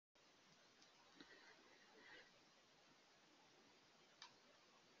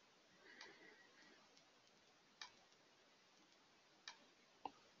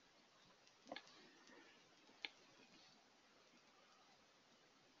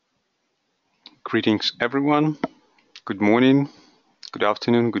Greetings, everyone. Good morning, good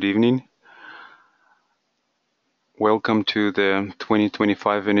afternoon, good evening. Welcome to the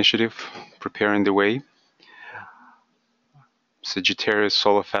 2025 initiative, Preparing the Way, Sagittarius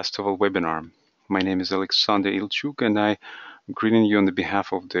Solar Festival webinar. My name is Alexander Ilchuk, and I'm greeting you on the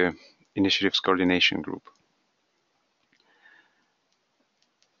behalf of the initiative's coordination group.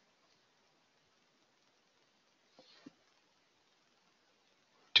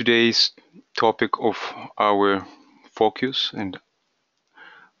 Today's topic of our focus and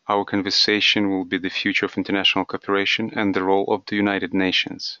our conversation will be the future of international cooperation and the role of the United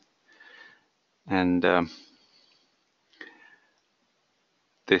Nations. And the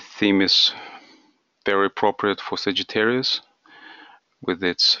theme is very appropriate for Sagittarius, with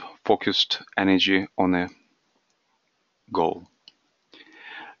its focused energy on a goal.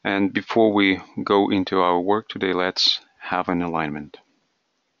 And before we go into our work today, let's have an alignment.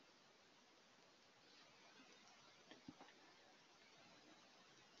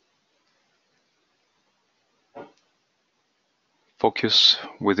 Focus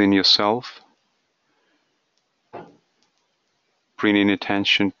within yourself, bringing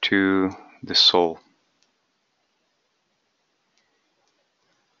attention to the soul.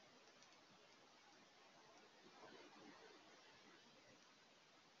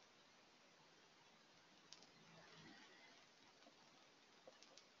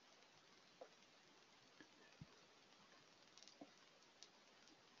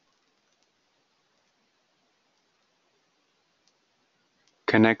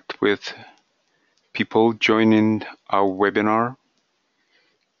 Connect with people joining our webinar,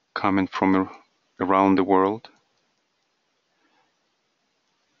 coming from around the world.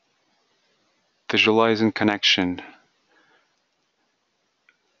 Visualizing connection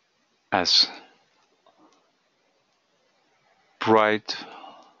as bright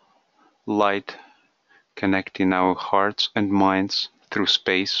light connecting our hearts and minds through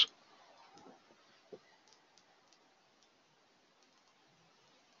space.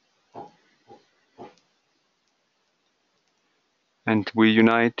 And we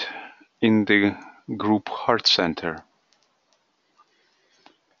unite in the group heart center,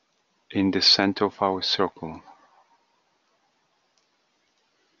 in the center of our circle.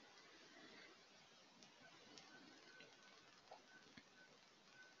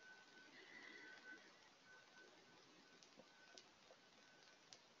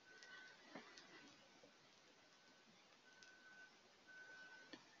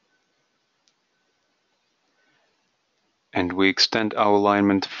 And we extend our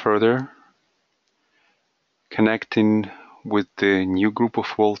alignment further, connecting with the new group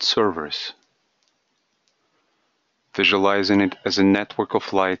of world servers, visualizing it as a network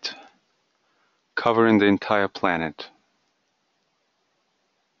of light covering the entire planet.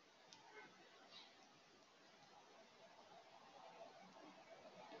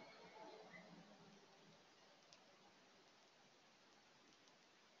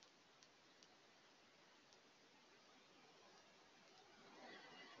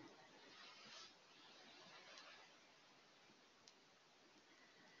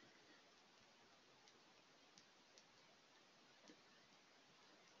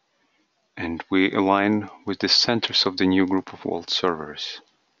 And we align with the centers of the new group of world servers.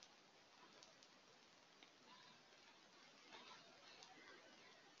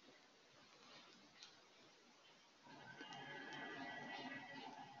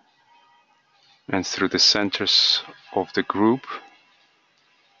 And through the centers of the group,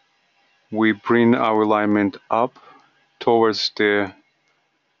 we bring our alignment up towards the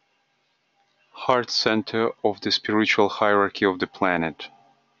heart center of the spiritual hierarchy of the planet,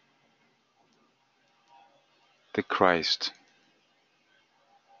 the Christ.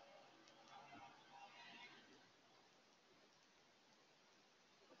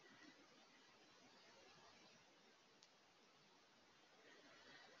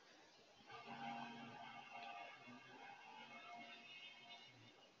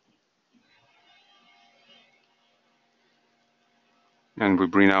 And we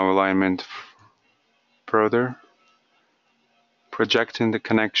bring our alignment further, projecting the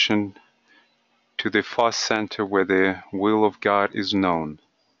connection to the far center where the will of God is known,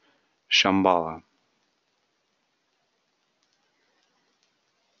 Shambhala.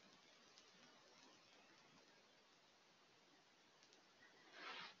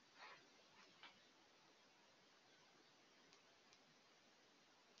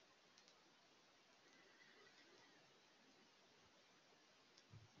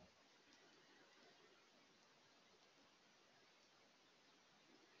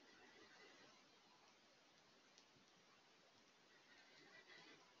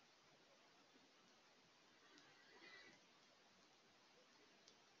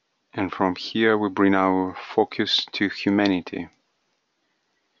 And from here we bring our focus to humanity.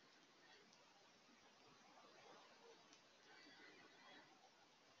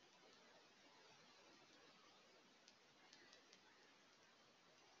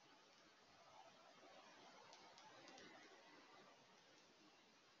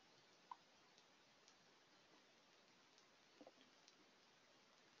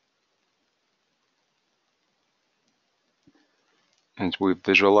 And we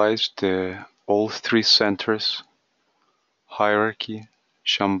visualize all three centers, hierarchy,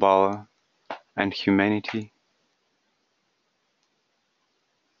 Shambhala, and humanity,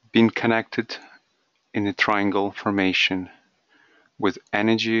 being connected in a triangle formation with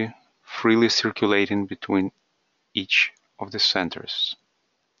energy freely circulating between each of the centers.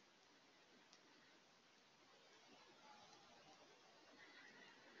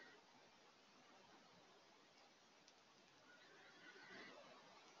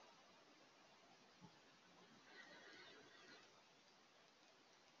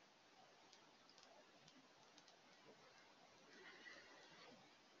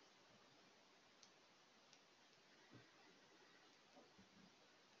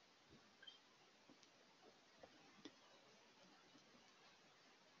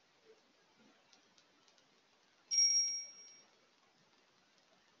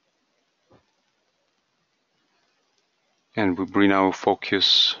 And we bring our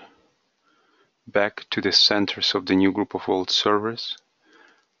focus back to the centers of the new group of world servers,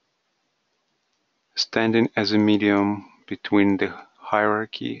 standing as a medium between the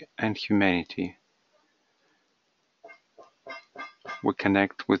hierarchy and humanity. We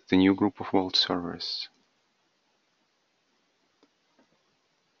connect with the new group of world servers.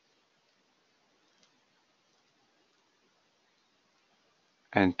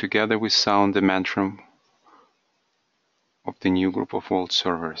 And together we sound the mantra of the new group of world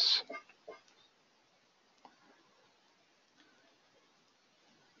servers.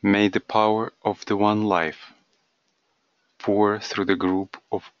 May the power of the one life pour through the group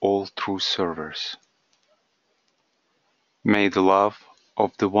of all true servers. May the love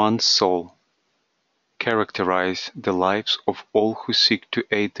of the one soul characterize the lives of all who seek to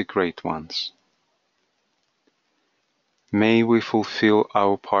aid the great ones. May we fulfill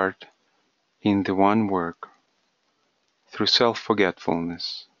our part in the one work through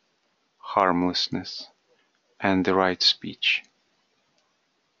self-forgetfulness, harmlessness, and the right speech.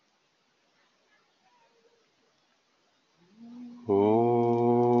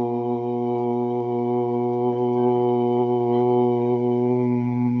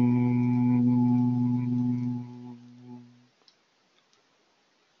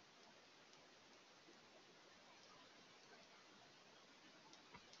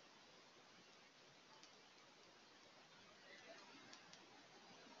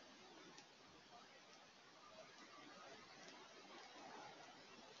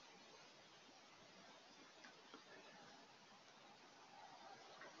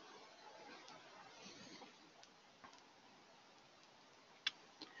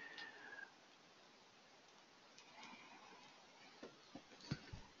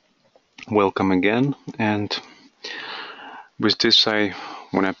 Welcome again, and with this I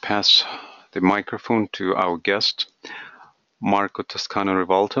want to pass the microphone to our guest, Marco Toscano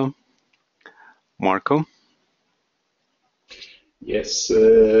Rivalta. Marco? Yes,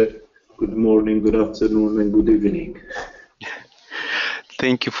 good morning, good afternoon, and good evening.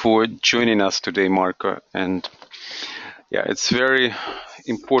 Thank you for joining us today, Marco. And yeah, it's very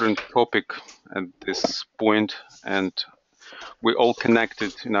important topic at this point, and we're all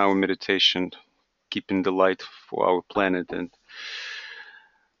connected in our meditation, keeping the light for our planet. And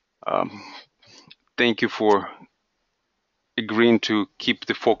thank you for agreeing to keep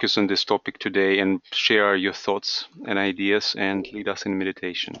the focus on this topic today and share your thoughts and ideas and lead us in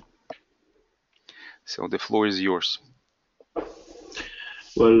meditation. So the floor is yours.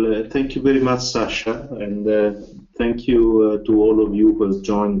 Well, thank you very much, Sasha, and thank you to all of you who have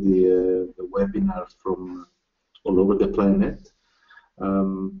joined the webinar from all over the planet.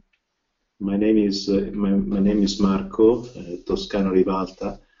 My name is Marco Toscano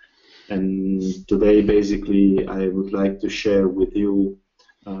Rivalta, and today basically I would like to share with you,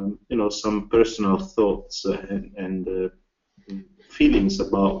 some personal thoughts and feelings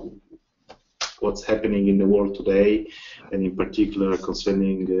about what's happening in the world today, and in particular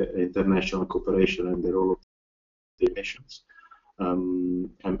concerning international cooperation and the role of the nations.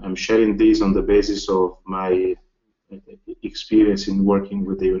 I'm sharing this on the basis of my experience in working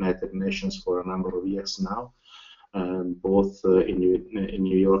with the United Nations for a number of years now, both in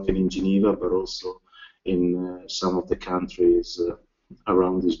New York and in Geneva, but also in some of the countries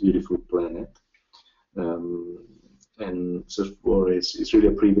around this beautiful planet. And so for it's really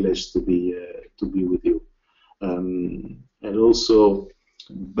a privilege to be with you. And also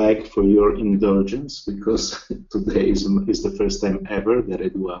beg for your indulgence, because today is the first time ever that I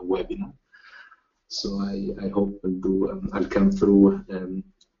do a webinar. So I hope I'll come through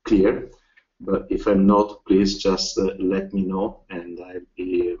clear. But if I'm not, please just let me know, and I'll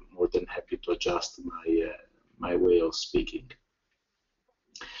be more than happy to adjust my way of speaking.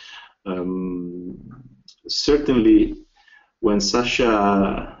 Certainly, when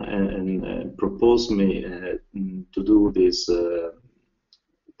Sasha proposed me to do this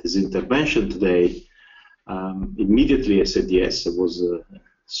intervention today, immediately I said yes. I was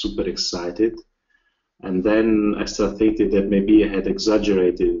super excited, and then I started thinking that maybe I had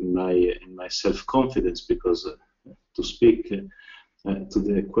exaggerated in my self-confidence, because to speak to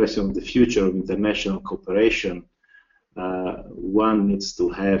the question of the future of international cooperation, one needs to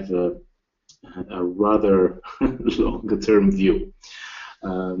have a rather longer-term view.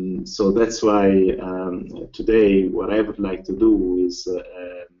 So that's why today what I would like to do is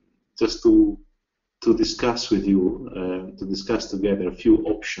just to discuss with you, to discuss together a few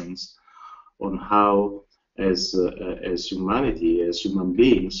options on how, as humanity, as human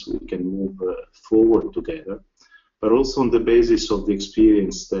beings, we can move forward together, but also on the basis of the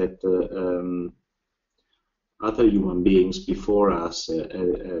experience that other human beings before us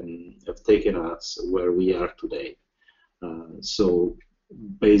have taken us where we are today. So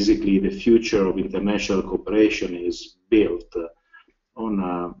basically, the future of international cooperation is built on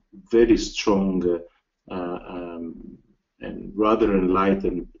a very strong and rather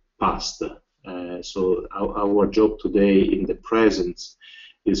enlightened past. So our job today in the present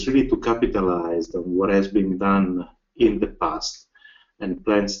is really to capitalize on what has been done in the past and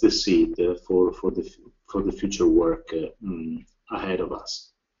plants the seed for the future work ahead of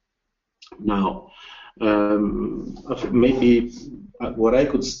us. Now, maybe what I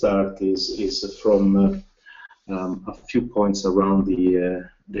could start is from a few points around the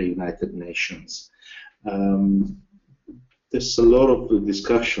United Nations. There's a lot of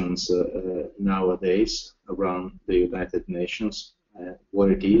discussions nowadays around the United Nations, what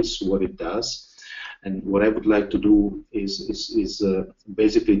it is, what it does, and what I would like to do is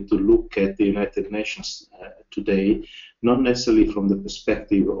basically to look at the United Nations today, not necessarily from the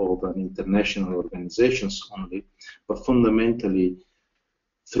perspective of an international organizations only, but fundamentally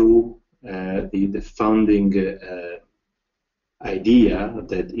through the founding idea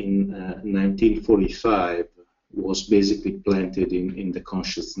that in 1945 was basically planted in the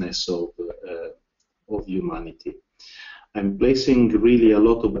consciousness of humanity. I'm placing really a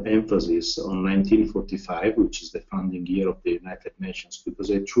lot of emphasis on 1945, which is the founding year of the United Nations,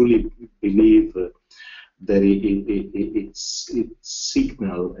 because I truly believe that it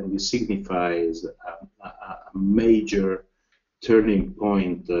signals and it signifies a major turning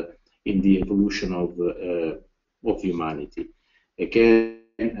point in the evolution of humanity. Again,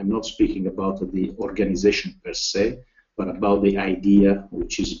 I'm not speaking about the organization per se, but about the idea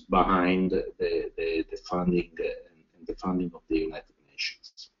which is behind the funding and the funding of the United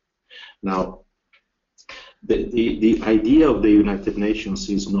Nations. Now, the idea of the United Nations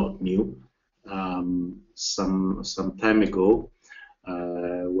is not new. Some time ago,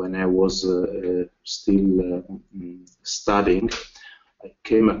 when I was still studying, I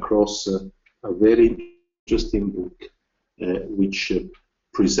came across a very interesting book which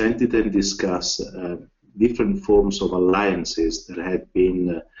presented and discussed different forms of alliances that had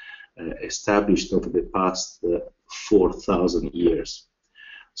been established over the past 4,000 years.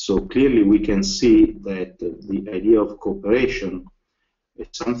 So clearly we can see that the idea of cooperation is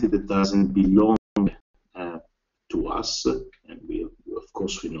something that doesn't belong to us, and of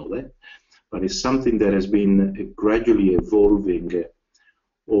course we know that, but it's something that has been gradually evolving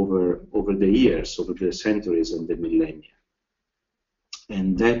over the years, over the centuries and the millennia.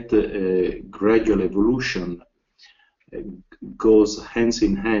 And that gradual evolution goes hands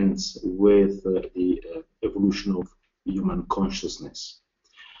in hands with the evolution of human consciousness.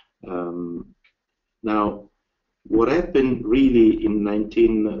 Now, what happened really in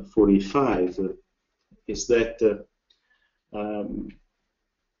 1945 is that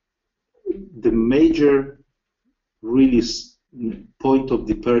the major really point of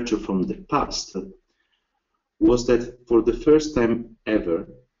departure from the past was that for the first time ever,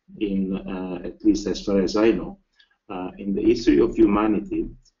 in at least as far as I know, in the history of humanity,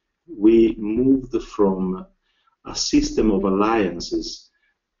 we moved from a system of alliances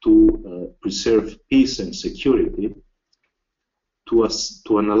to preserve peace and security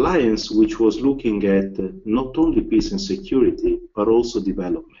to an alliance which was looking at not only peace and security, but also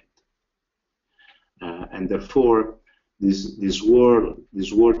development. And therefore, this word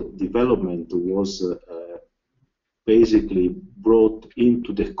development was basically brought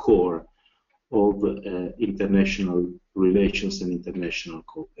into the core of international relations and international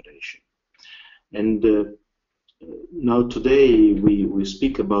cooperation. And now today we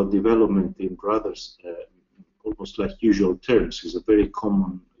speak about development in rather almost like usual terms. Is a very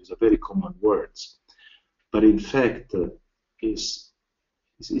common word, but in fact is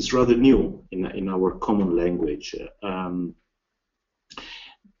rather new in our common language,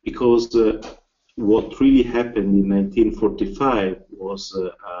 because what really happened in 1945 was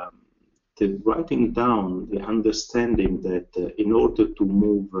the writing down, the understanding that in order to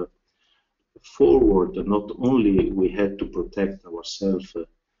move forward, not only we had to protect ourselves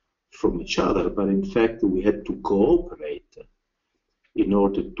from each other, but in fact we had to cooperate in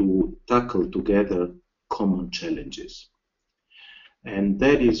order to tackle together common challenges. And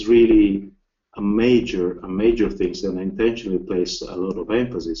that is really a major thing, and I intentionally place a lot of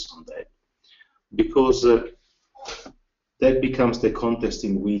emphasis on that, because that becomes the context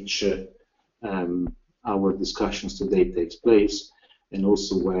in which our discussions today takes place, and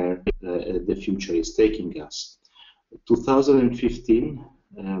also where the future is taking us. 2015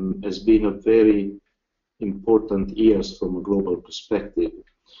 has been a very important year from a global perspective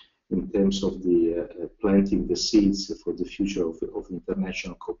in terms of the planting the seeds for the future of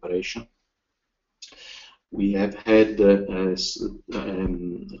international cooperation. We have had to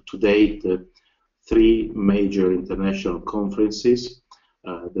date 3 major international conferences.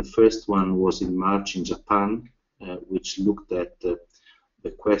 The first one was in March in Japan, which looked at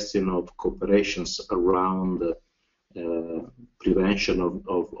the question of cooperations around prevention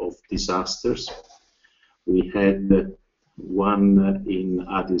of disasters. We had one in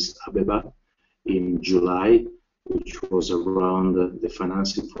Addis Ababa in July, which was around the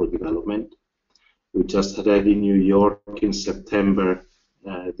financing for development. We just had in New York in September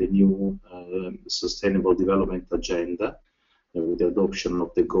the new Sustainable Development Agenda with the adoption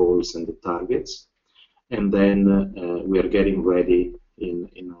of the goals and the targets. And then we are getting ready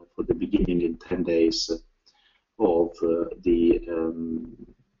for the beginning in 10 days of the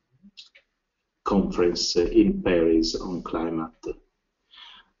conference in Paris on climate.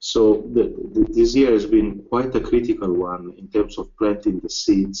 So this year has been quite a critical one in terms of planting the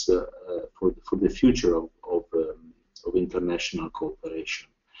seeds for the future of international cooperation.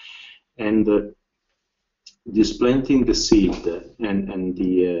 And this planting the seed and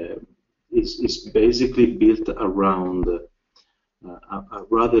is basically built around a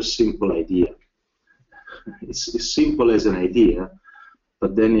rather simple idea. It's simple as an idea,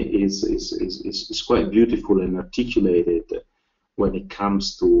 but then it is quite beautiful and articulated when it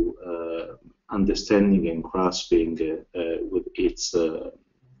comes to understanding and grasping with its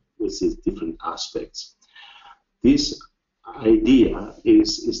different aspects. This idea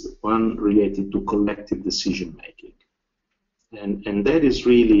is the one related to collective decision making, and that is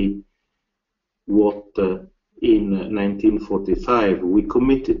really what in 1945 we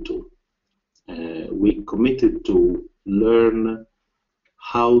committed to. We committed to learn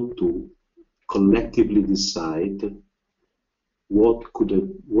how to collectively decide what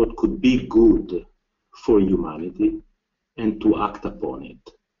could be good for humanity and to act upon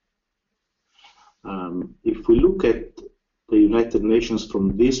it. If we look at the United Nations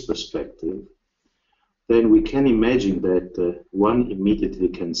from this perspective, then we can imagine that one immediately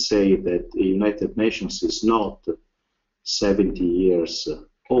can say that the United Nations is not 70 years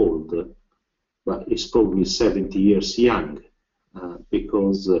old, but it's probably 70 years young,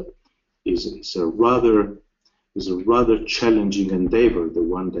 because it's a rather challenging endeavor, the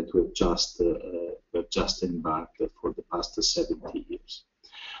one that we've just embarked for the past 70 years.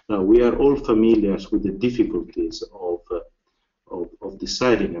 Now, we are all familiar with the difficulties of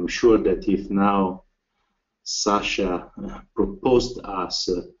deciding. I'm sure that if now Sasha proposed us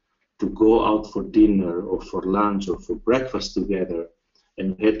to go out for dinner or for lunch or for breakfast together,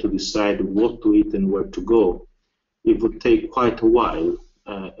 and we had to decide what to eat and where to go, it would take quite a while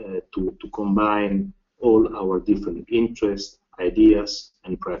to combine all our different interests, ideas,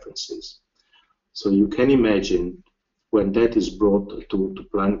 and preferences. So you can imagine when that is brought to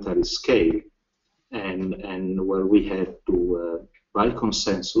planetary scale, and where we had to, by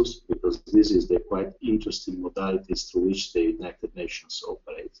consensus, because this is the quite interesting modalities through which the United Nations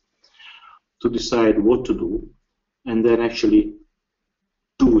operates, to decide what to do, and then actually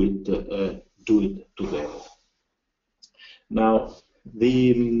do it together. Now,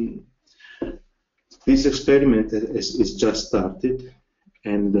 this This experiment is just started,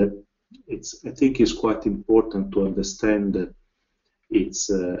 and I think it's quite important to understand the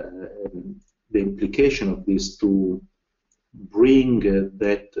implication of this to bring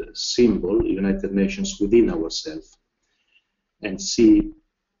that symbol, United Nations, within ourselves and see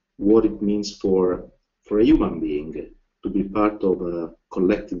what it means for a human being to be part of a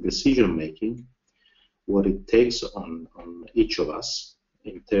collective decision making, what it takes on each of us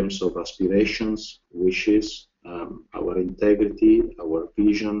in terms of aspirations, wishes, our integrity, our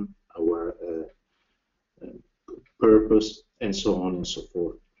vision, our purpose, and so on and so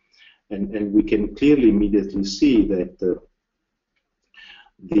forth. And we can clearly immediately see that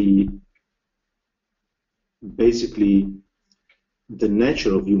basically the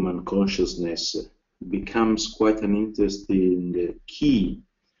nature of human consciousness becomes quite an interesting key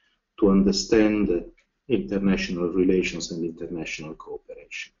to understand international relations and international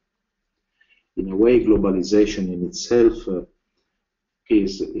cooperation. In a way, globalization in itself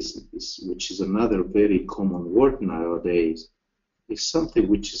which is another very common word nowadays, is something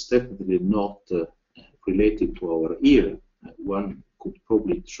which is definitely not related to our era. One could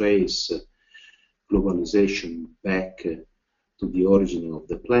probably trace globalization back to the origin of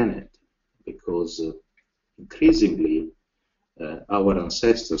the planet, because increasingly our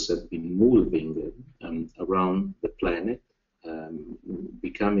ancestors have been moving around the planet,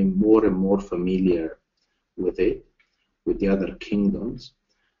 becoming more and more familiar with it, with the other kingdoms,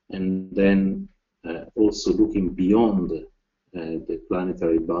 and then also looking beyond the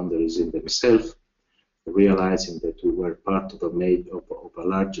planetary boundaries in themselves, realizing that we were part of a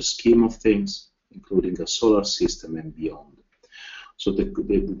larger scheme of things, including a solar system and beyond. So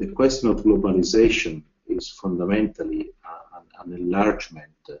the question of globalization is fundamentally an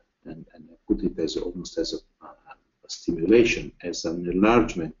enlargement, and I put it as almost as a stimulation, as an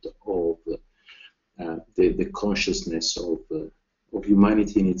enlargement of the consciousness of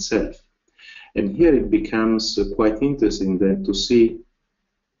humanity in itself. And here it becomes quite interesting then to see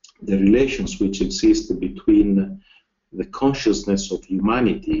the relations which exist between the consciousness of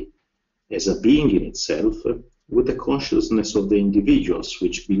humanity as a being in itself with the consciousness of the individuals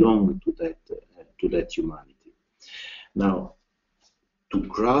which belong to that humanity. Now, to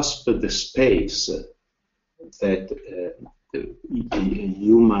grasp the space that the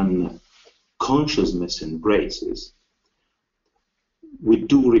human consciousness embraces, we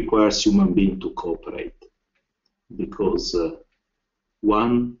do require human beings to cooperate, because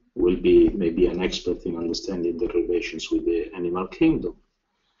one will be maybe an expert in understanding the relations with the animal kingdom.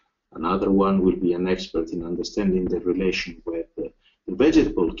 Another one will be an expert in understanding the relation with the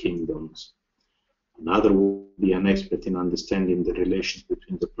vegetable kingdoms. Another will be an expert in understanding the relations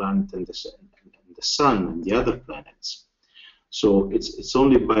between the planet and the sun and the other planets. So it's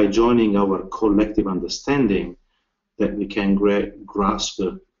only by joining our collective understanding that we can grasp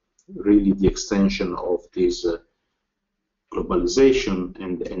really the extension of this globalization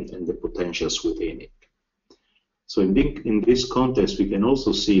and the potentials within it. So in this context, we can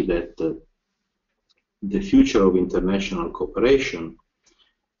also see that the future of international cooperation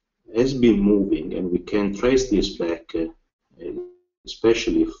has been moving, and we can trace this back,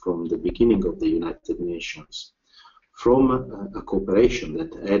 especially from the beginning of the United Nations, from a cooperation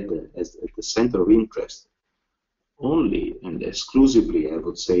that had as at the center of interest only and exclusively, I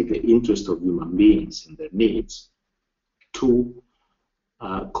would say, the interest of human beings and their needs, to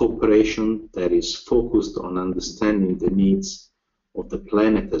cooperation that is focused on understanding the needs of the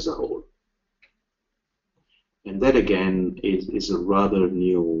planet as a whole. And that, again, is a rather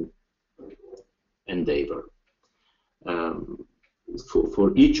new endeavor.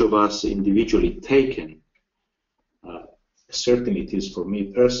 For each of us individually taken, certainly it is for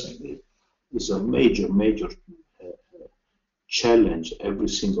me personally, is a major challenge every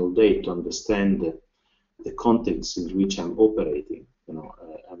single day to understand the context in which I'm operating. You know,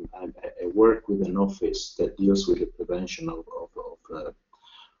 I work with an office that deals with the prevention of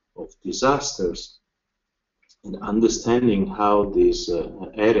disasters, and understanding how this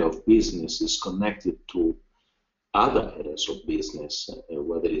area of business is connected to other areas of business,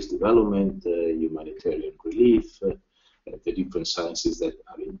 whether it's development, humanitarian relief, the different sciences that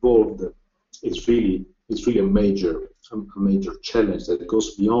are involved. It's really a major challenge that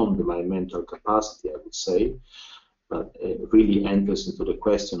goes beyond my mental capacity, I would say, but really enters into the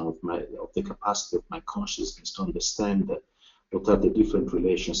question of the capacity of my consciousness to understand what are the different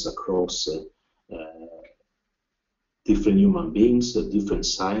relations across different human beings, different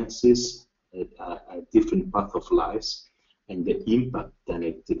sciences, different path of lives, and the impact that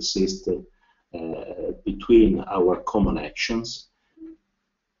it exists between our common actions,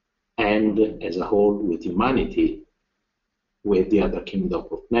 and as a whole with humanity, with the other kingdom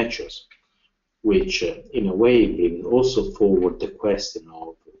of natures, which in a way brings also forward the question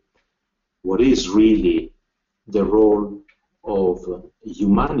of what is really the role of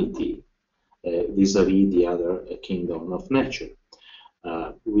humanity vis-a-vis the other kingdom of nature.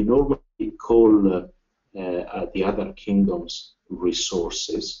 We normally call the other kingdoms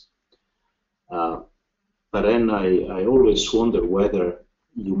resources, but then I always wonder whether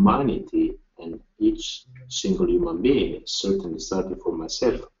humanity and each single human being, certainly starting from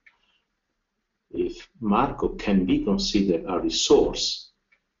myself, if Marco can be considered a resource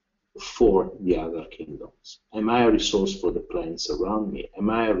for the other kingdoms. Am I a resource for the plants around me? Am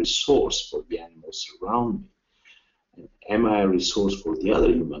I a resource for the animals around me? And am I a resource for the other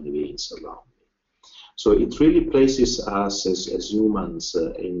human beings around me? So it really places us as humans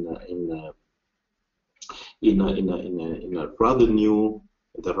in a rather new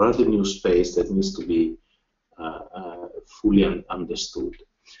space that needs to be fully understood.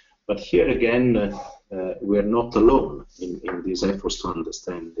 But here again, we're not alone in these efforts to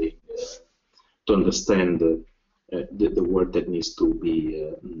understand the work that needs to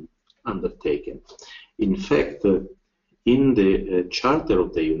be undertaken. In fact, in the Charter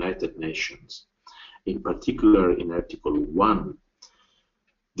of the United Nations, in particular in Article 1,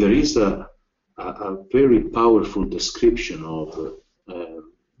 there is a very powerful description of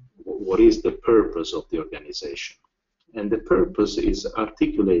what is the purpose of the organization. And the purpose is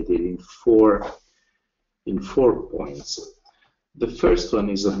articulated in four points. The first one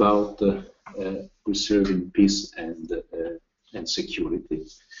is about preserving peace and security.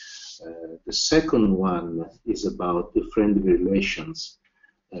 The second one is about the friendly relations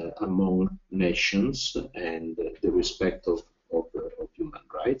among nations and the respect of human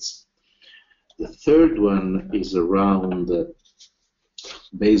rights. The third one is around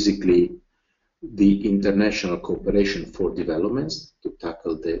basically the international cooperation for developments to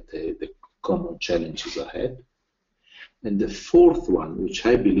tackle the common challenges ahead. And the fourth one, which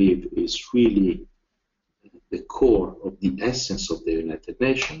I believe is really the core of the essence of the United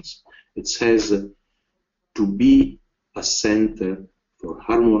Nations, it says to be a center for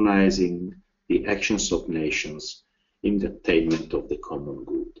harmonizing the actions of nations in the attainment of the common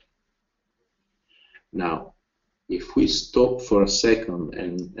good. Now, if we stop for a second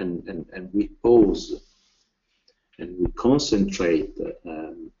and we pause and we concentrate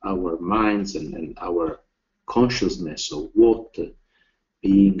our minds and our consciousness of what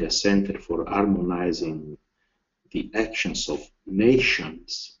being a center for harmonizing the actions of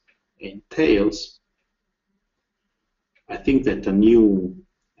nations entails, I think that a new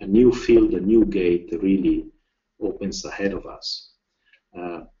field, a new gate really opens ahead of us.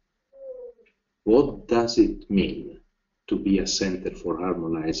 What does it mean to be a center for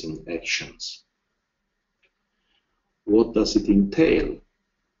harmonizing actions? What does it entail?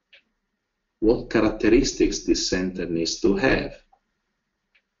 What characteristics this center needs to have?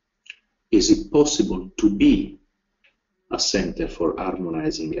 Is it possible to be a center for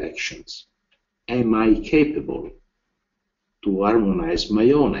harmonizing actions? Am I capable to harmonize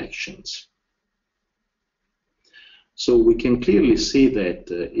my own actions? So we can clearly see that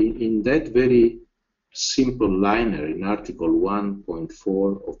in that very simple liner in Article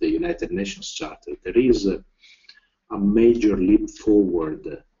 1.4 of the United Nations Charter, there is a major leap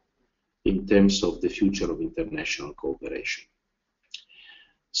forward in terms of the future of international cooperation.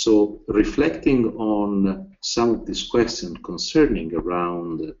 So reflecting on some of these questions concerning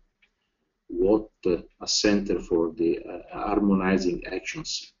around what a center for the harmonizing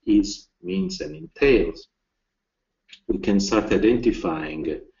actions is, means, and entails, we can start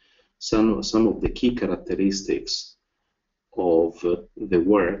identifying some of the key characteristics of the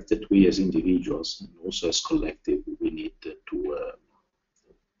work that we as individuals and also as collective we need to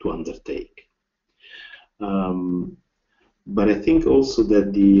undertake. But I think also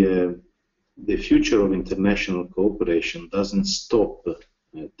that the future of international cooperation doesn't stop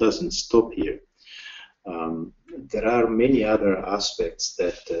here. There are many other aspects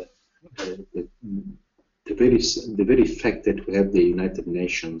that the very fact that we have the United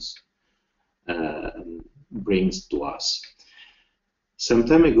Nations brings to us. Some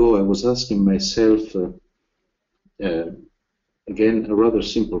time ago, I was asking myself, again, a rather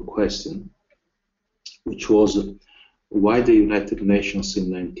simple question, which was, why the United Nations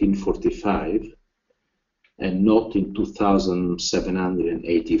in 1945 and not in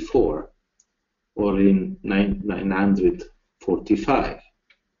 2784 or in 945?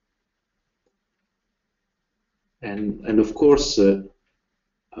 And of course, I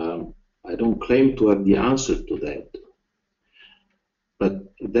don't claim to have the answer to that. But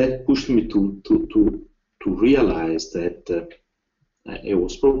that pushed me to realize that it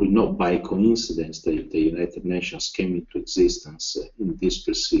was probably not by coincidence that the United Nations came into existence in this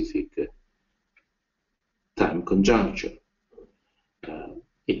specific time conjuncture.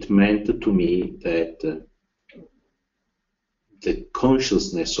 It meant to me that the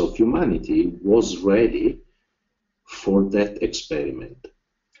consciousness of humanity was ready for that experiment.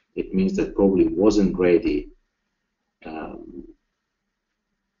 It means that probably wasn't ready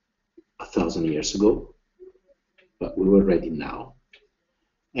 1,000 years ago, but we were ready now.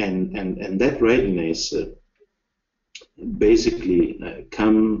 And that readiness basically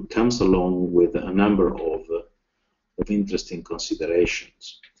comes along with a number of interesting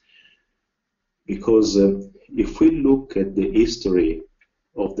considerations. Because if we look at the history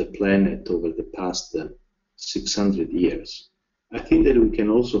of the planet over the past 600 years, I think that we can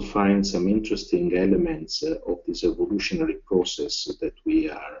also find some interesting elements of this evolutionary process that we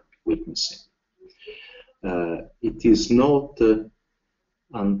are witnessing. It is not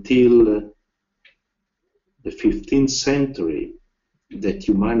until the 15th century that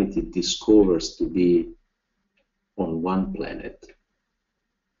humanity discovers to be on one planet.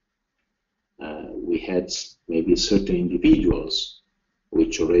 We had maybe certain individuals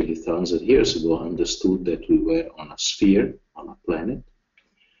which already thousands of years ago understood that we were on a sphere, on a planet,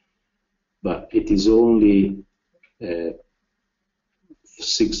 but it is only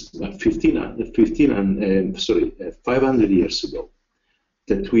 500 years ago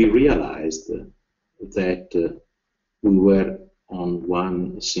that we realized that we were on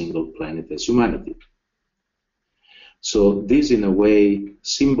one single planet as humanity. So this, in a way,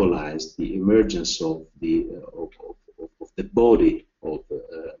 symbolized the emergence of the body of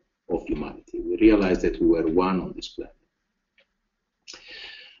humanity. We realized that we were one on this planet.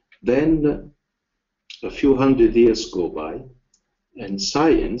 Then a few hundred years go by, and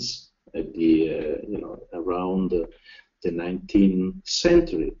science, at the around the 19th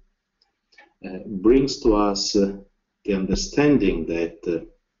century, brings to us the understanding that.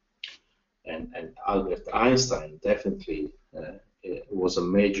 And Albert Einstein definitely was a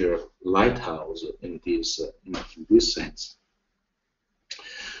major lighthouse in this sense,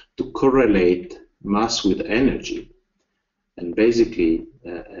 to correlate mass with energy and basically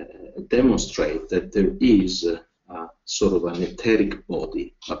demonstrate that there is sort of an etheric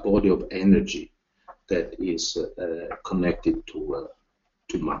body, a body of energy that is connected to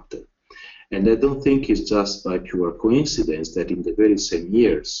matter. And I don't think it's just by pure coincidence that in the very same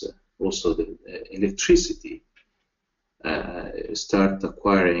years also the electricity start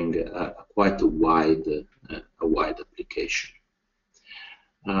acquiring quite a wide application.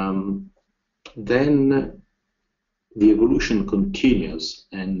 Then the evolution continues,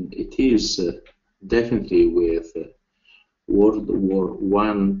 and it is definitely with World War I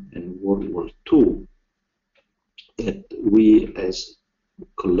and World War II that we, as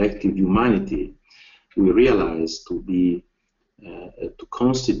collective humanity, we realize to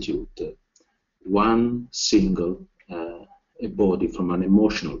constitute one single body from an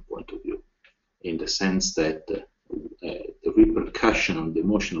emotional point of view, in the sense that the repercussion on the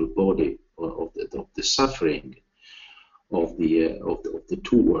emotional body of the suffering of the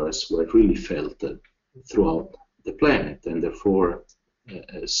two wars were really felt throughout the planet, and therefore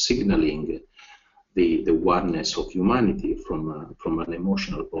signaling the oneness of humanity from an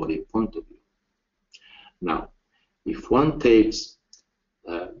emotional body point of view. Now, if one takes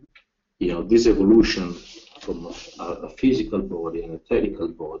this evolution from a physical body, an etherical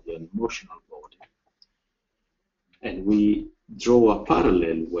body, an emotional body, and we draw a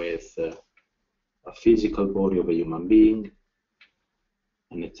parallel with a physical body of a human being,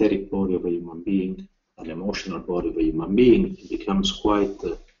 an etheric body of a human being, an emotional body of a human being, it becomes quite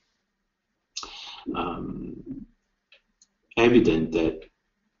evident that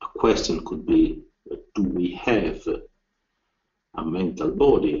a question could be, do we have a mental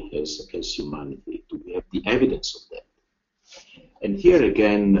body as humanity? Do we have the evidence of that? And here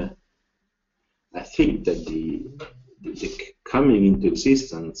again, I think that the coming into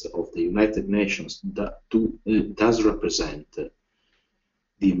existence of the United Nations does represent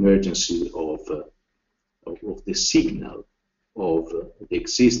the emergence of the signal of the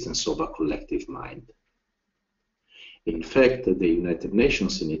existence of a collective mind. In fact, the United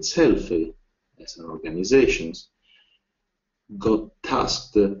Nations in itself, as an organization, got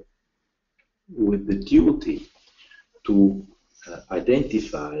tasked with the duty to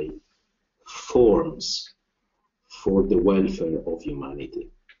identify forms for the welfare of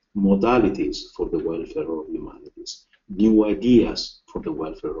humanity, modalities for the welfare of humanity, new ideas for the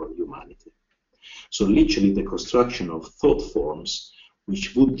welfare of humanity. So literally the construction of thought forms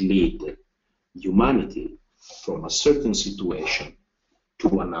which would lead humanity from a certain situation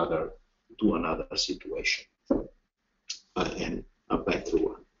to another situation, and a better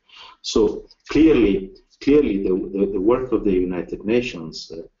one. So clearly, the work of the United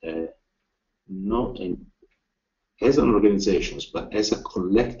Nations, not as an organization, but as a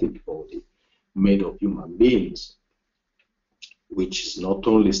collective body made of human beings, which is not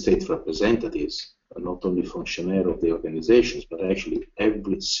only state representatives, not only functionaries of the organizations, but actually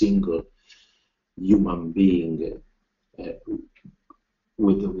every single human being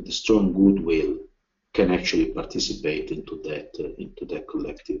with a strong goodwill can actually participate into that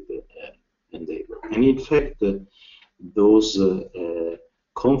collective endeavor. And in fact, those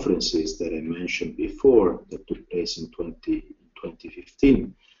conferences that I mentioned before that took place in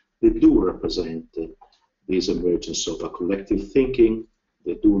 2015, they do represent this emergence of a collective thinking.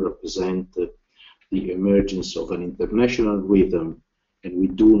 They do represent the emergence of an international rhythm, and we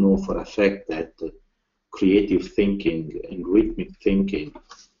do know for a fact that creative thinking and rhythmic thinking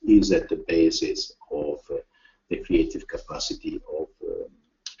is at the basis of the creative capacity of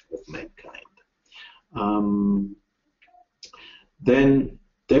mankind. Then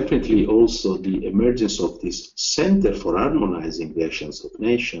definitely also the emergence of this Center for Harmonizing the Actions of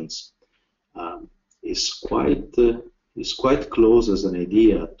Nations is quite close as an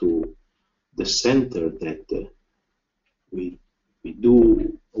idea to the center that we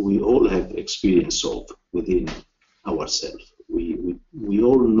all have experience of within ourselves. We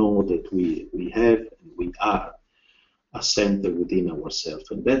all know that we are a center within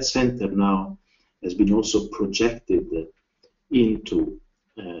ourselves, and that center now has been also projected into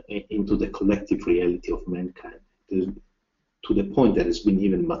the collective reality of mankind, to the point that it's been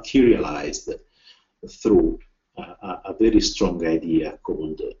even materialized through a very strong idea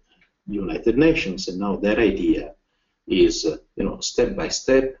called United Nations, and now that idea is, step by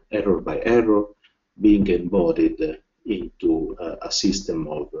step, error by error, being embodied into a system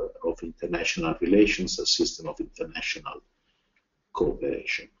of international relations, a system of international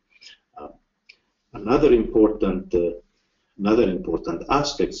cooperation. Another important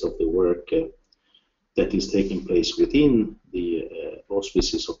aspects of the work that is taking place within the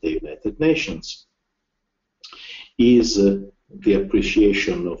auspices of the United Nations is the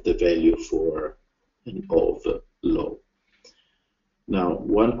appreciation of the value of law. Now,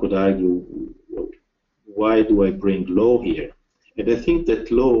 one could argue, why do I bring law here? And I think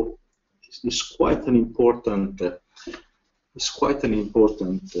that law is quite an important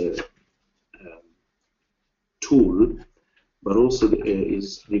tool, but also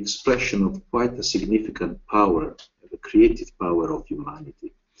is the expression of quite a significant power, the creative power of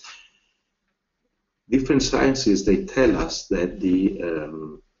humanity. Different sciences, they tell us that the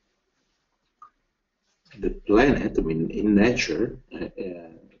planet, in nature,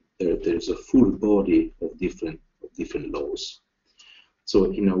 there's a full body of different laws.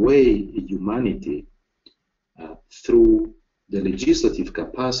 So in a way, humanity, through the legislative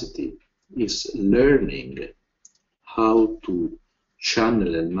capacity, is learning how to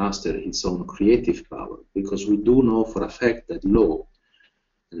channel and master its own creative power, because we do know for a fact that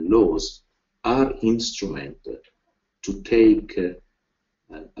laws are instruments to take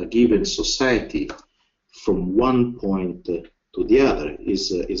a given society from one point to the other,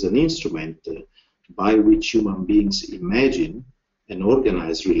 is an instrument by which human beings imagine and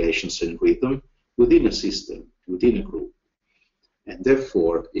organize relations and rhythm within a system, within a group. And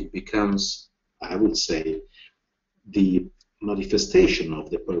therefore, it becomes, I would say, the manifestation of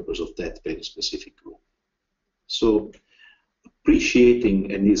the purpose of that very specific group. So,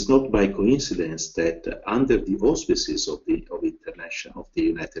 appreciating, and it's not by coincidence that under the auspices of the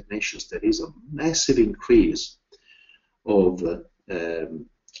United Nations, there is a massive increase of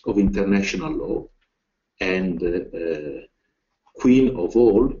international law, and queen of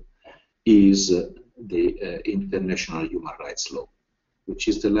all is the international human rights law, which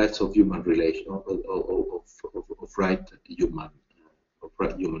is the light of human relation,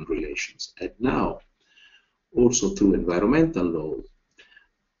 human relations. And now, also through environmental law,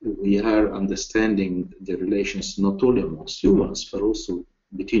 we are understanding the relations not only amongst humans, but also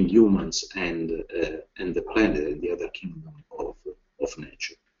between humans and the planet and the other kingdom of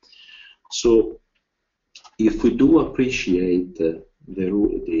nature. So, if we do appreciate the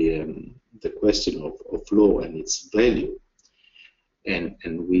question of law and its value, and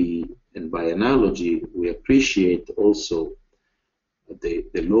by analogy we appreciate also the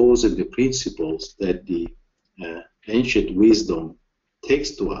laws and the principles that the ancient wisdom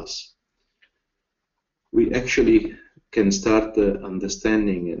takes to us, we actually can start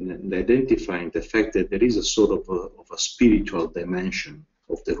understanding and identifying the fact that there is a sort of a spiritual dimension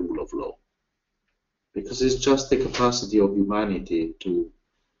of the rule of law. Because it's just the capacity of humanity to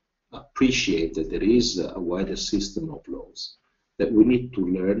appreciate that there is a wider system of laws that we need to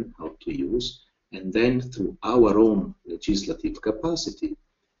learn how to use, and then through our own legislative capacity,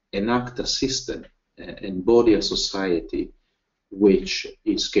 enact a system, embody a society which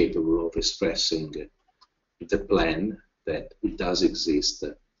is capable of expressing the plan that it does exist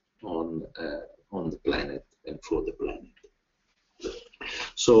on the planet and for the planet.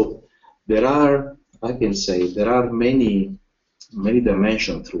 So there are, I can say, there are many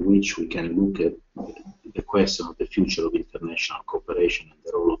dimensions through which we can look at the question of the future of international cooperation and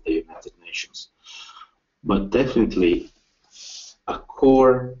the role of the United Nations. But definitely a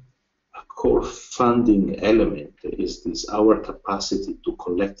core funding element is this, our capacity to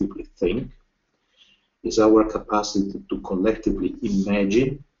collectively think, is our capacity to collectively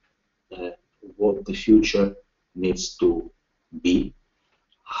imagine what the future needs to be,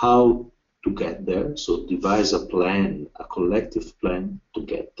 how to get there, so devise a plan, a collective plan to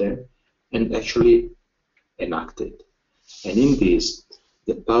get there, and actually enact it. And in this,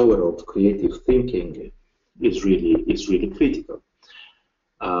 the power of creative thinking is really critical.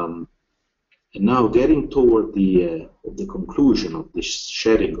 And now, getting toward the conclusion of this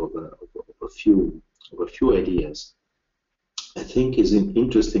sharing of a few ideas, I think is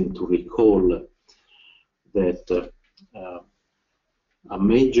interesting to recall that a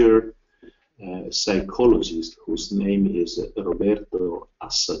major psychologist whose name is Roberto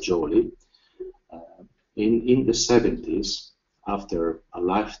Assagioli, in the 70s, after a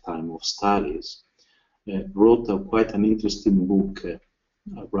lifetime of studies, wrote quite an interesting book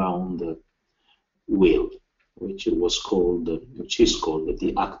around will, which is called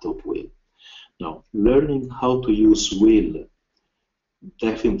The Act of Will. Now, learning how to use will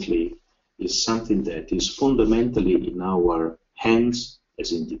definitely is something that is fundamentally in our hands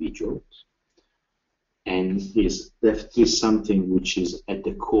as individuals, and is definitely something which is at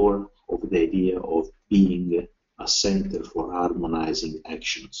the core of the idea of being a center for harmonizing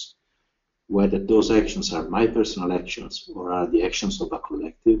actions. Whether those actions are my personal actions or are the actions of a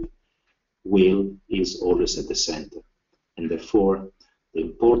collective, will is always at the center. And therefore, the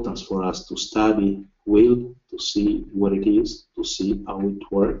importance for us to study will, to see what it is, to see how it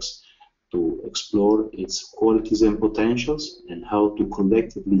works, to explore its qualities and potentials, and how to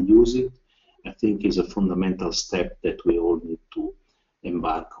collectively use it, I think is a fundamental step that we all need to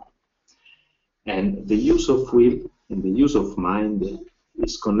embark on. And the use of will and the use of mind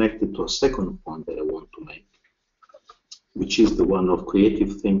is connected to a second point that I want to make, which is the one of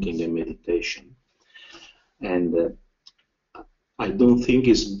creative thinking and meditation. And I don't think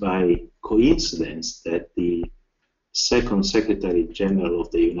it's by coincidence that the Second Secretary General of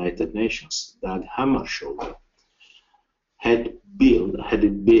the United Nations, Dag Hammarskjöld, had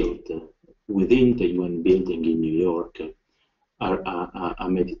it built within the UN building in New York a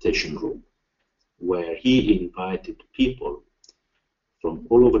meditation room where he invited people from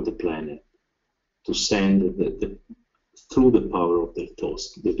all over the planet to send through the power of their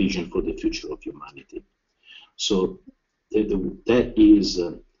thoughts, the vision for the future of humanity. So that is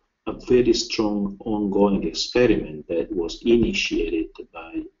a very strong ongoing experiment that was initiated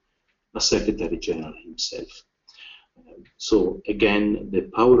by a Secretary General himself. So again, the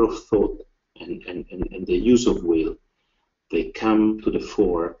power of thought and the use of will, they come to the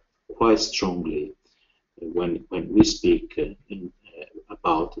fore quite strongly when we speak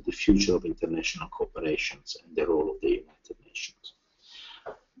about the future of international cooperations and the role of the United Nations.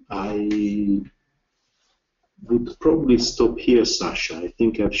 I would probably stop here, Sasha. I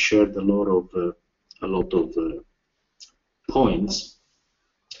think I've shared a lot of points,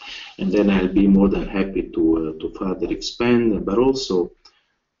 and then I'll be more than happy to further expand, but also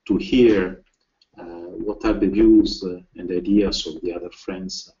to hear what are the views and ideas of the other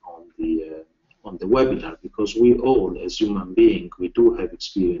friends on the webinar, because we all, as human beings, we do have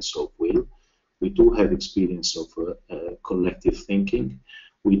experience of will, we do have experience of collective thinking,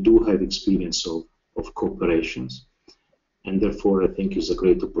 we do have experience of cooperations, and therefore I think it's a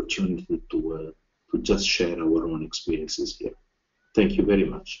great opportunity to just share our own experiences here. Thank you very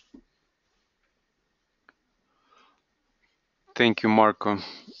much. Thank you, Marco.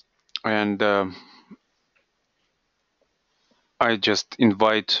 And I just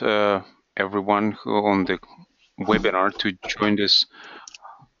invite everyone who on the webinar to join this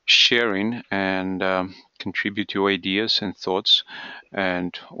sharing and contribute your ideas and thoughts,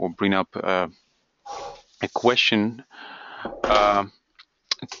 and or bring up a question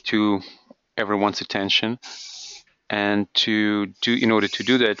to everyone's attention. And in order to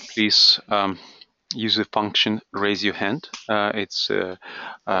do that, please use the function raise your hand. It's a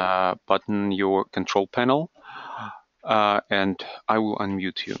button your control panel, and I will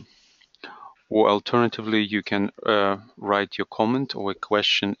unmute you. Or alternatively, you can write your comment or a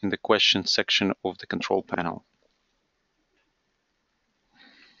question in the question section of the control panel.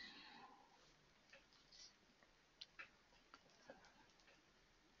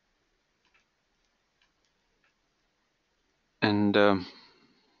 And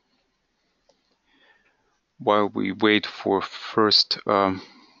while we wait for first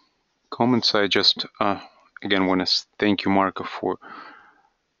comments, I just again want to thank you, Marco, for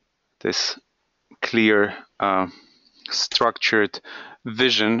this clear, structured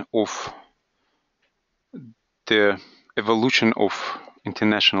vision of the evolution of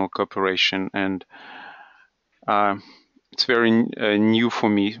international cooperation. And it's very new for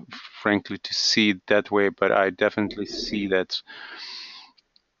me, frankly, to see it that way, but I definitely see that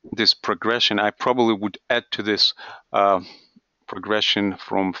this progression, I probably would add to this progression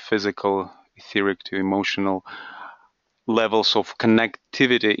from physical, etheric to emotional levels of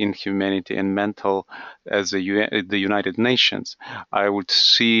connectivity in humanity and mental as the United Nations. I would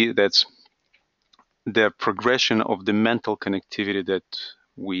see that the progression of the mental connectivity that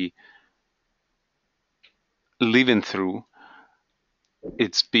we live in through,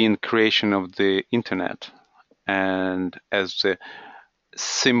 it's been creation of the internet and as a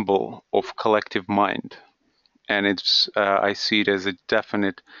symbol of collective mind. And it's I see it as a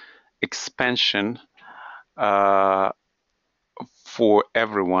definite expansion for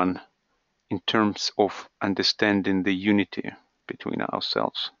everyone in terms of understanding the unity between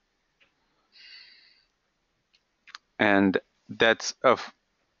ourselves. And that's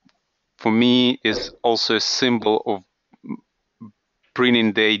for me is also a symbol of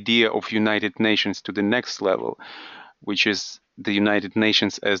bringing the idea of United Nations to the next level, which is the United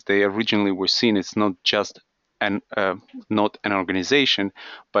Nations as they originally were seen. It's not just not an organization,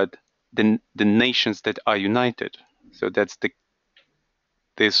 but the nations that are united. So that's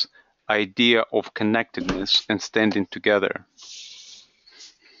this idea of connectedness and standing together.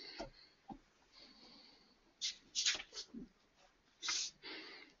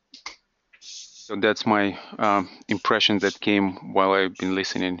 So that's my impression that came while I've been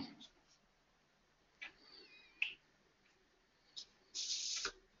listening.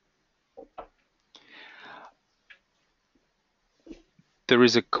 There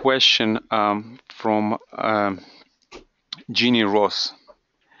is a question from Jeannie Ross.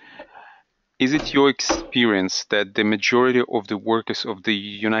 Is it your experience that the majority of the workers of the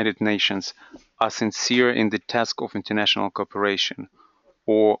United Nations are sincere in the task of international cooperation,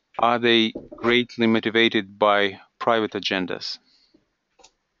 or are they greatly motivated by private agendas?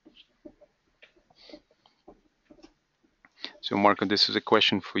 So, Marco, this is a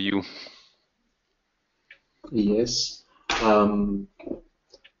question for you. Yes.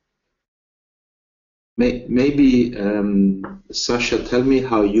 Maybe, Sasha, tell me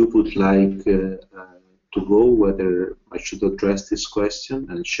how you would like to go, whether I should address this question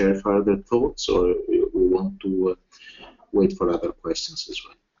and share further thoughts, or we want to wait for other questions as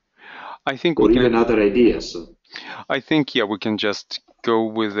well. I think or even other ideas. I think, yeah, we can just go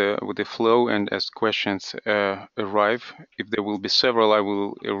with the flow, and as questions arrive, if there will be several, I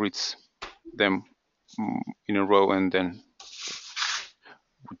will read them in a row, and then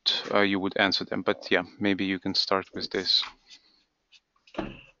you would answer them. But yeah, maybe you can start with this.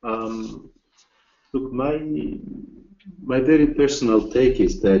 Look, my very personal take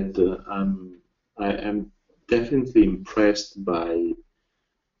is that I am definitely impressed by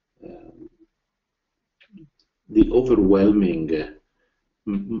the overwhelming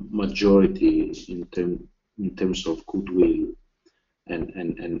majority in terms of goodwill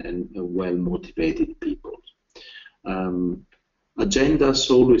and well-motivated people.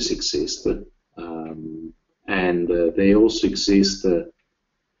 Agendas always exist, and they also exist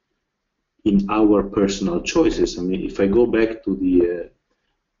in our personal choices. I mean, if I go back to the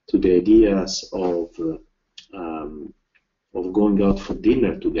ideas of going out for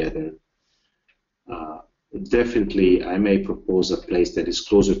dinner together, definitely I may propose a place that is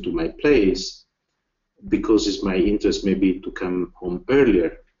closer to my place because it's my interest maybe to come home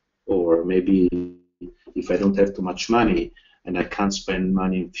earlier, or maybe if I don't have too much money and I can't spend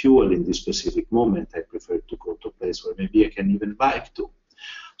money in fuel in this specific moment, I prefer to go to a place where maybe I can even bike to.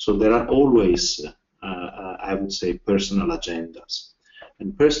 So there are always, I would say, personal agendas.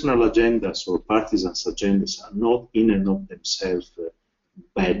 And personal agendas or partisans' agendas are not in and of themselves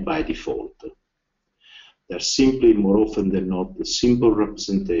bad by default. They're simply, more often than not, the simple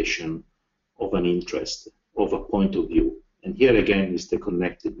representation of an interest. of a point of view. And here again is the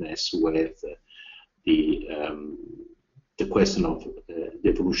connectedness with the question of the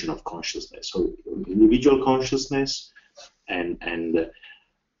evolution of consciousness. So individual consciousness, and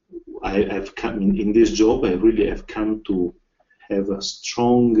I've come in this job. I really have come to have a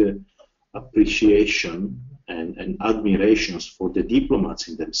strong appreciation and admirations for the diplomats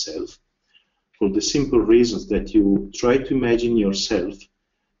in themselves, for the simple reasons that you try to imagine yourself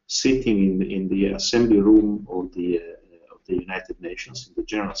sitting in the assembly room of the United Nations, in the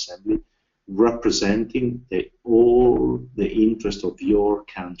General Assembly, representing all the interest of your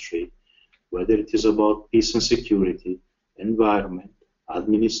country, whether it is about peace and security, environment,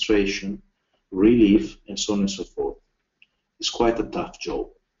 administration, relief, and so on and so forth. It's quite a tough job.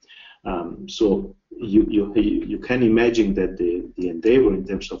 So you can imagine that the endeavor in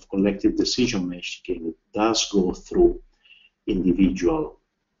terms of collective decision making does go through individual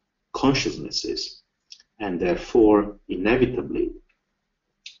consciousnesses, and therefore inevitably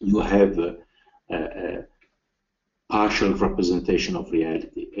you have a partial representation of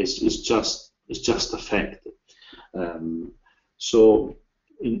reality. It's just a fact. So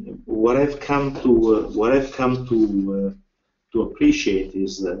what I've come to appreciate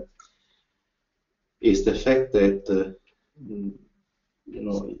is the fact that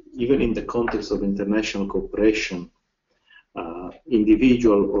even in the context of international cooperation,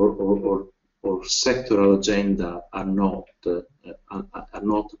 individual or sectoral agenda are not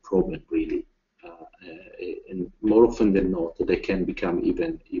a problem really, and more often than not they can become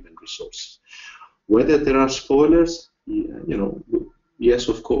even resources. Whether there are spoilers, yes,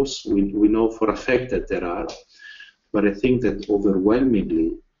 of course, we know for a fact that there are, but I think that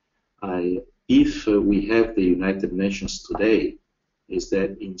overwhelmingly, if we have the United Nations today, is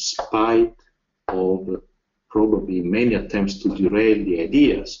that in spite of probably many attempts to derail the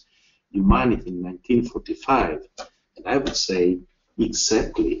ideas, humanity in 1945, and I would say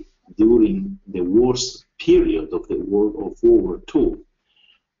exactly during the worst period of World War II,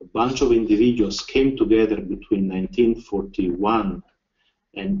 a bunch of individuals came together between 1941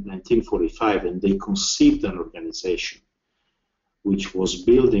 and 1945, and they conceived an organization which was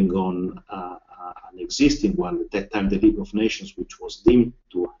building on an existing one, at that time the League of Nations, which was deemed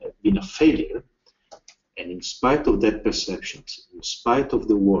to have been a failure. And in spite of that perceptions, in spite of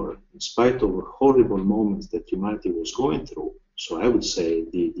the war, in spite of horrible moments that humanity was going through, so I would say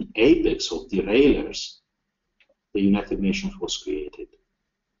the apex of derailers, the United Nations was created.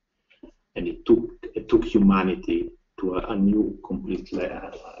 And it took humanity to a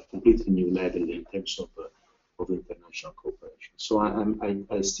completely new level in terms of international cooperation. So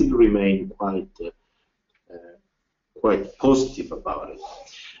I still remain quite positive about it.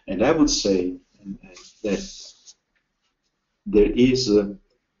 And I would say that there is a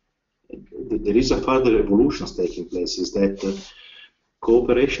further evolution taking place, is that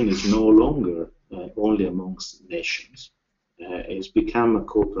cooperation is no longer only amongst nations. It's become a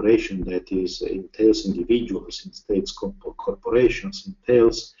cooperation that entails individuals, entails corporations,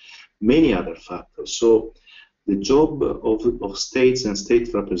 entails many other factors. So the job of states and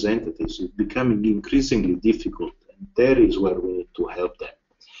state representatives is becoming increasingly difficult, and there is where we need to help them.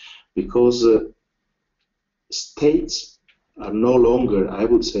 Because states are no longer, I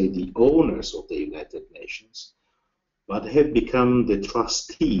would say, the owners of the United Nations, but have become the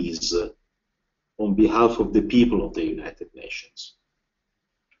trustees on behalf of the people of the United Nations.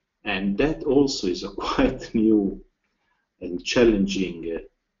 And that also is a quite new and challenging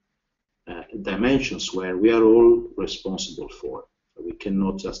dimensions where we are all responsible for. We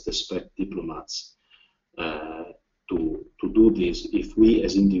cannot just expect diplomats to do this if we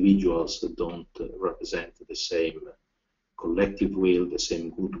as individuals don't represent the same collective will, the same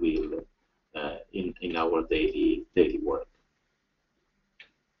goodwill in our daily work.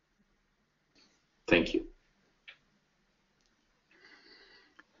 Thank you.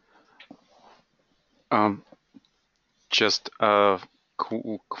 Just a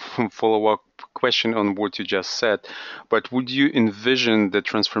follow-up question on what you just said, but would you envision the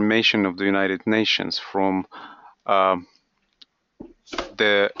transformation of the United Nations from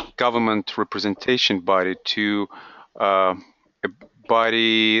the government representation body to a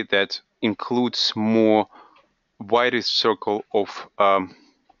body that includes more wider circle of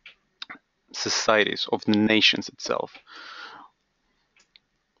societies, of the nations itself?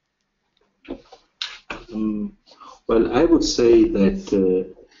 Well, I would say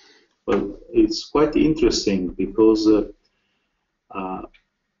that it's quite interesting because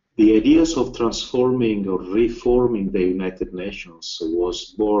the ideas of transforming or reforming the United Nations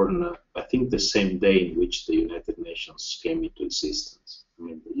was born, I think, the same day in which the United Nations came into existence. I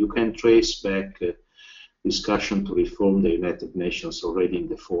mean, you can trace back discussion to reform the United Nations already in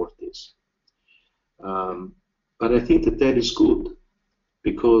the 40s. But I think that that is good,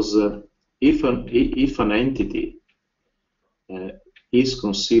 because if an entity is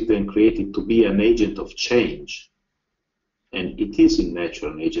conceived and created to be an agent of change, and it is in nature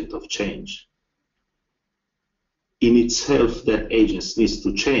an agent of change, in itself that agent needs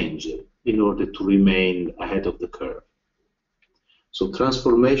to change in order to remain ahead of the curve. So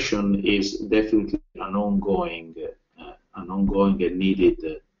transformation is definitely an ongoing and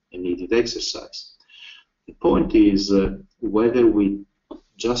needed exercise. The point is whether we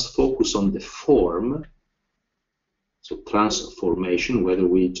just focus on the form, so transformation, whether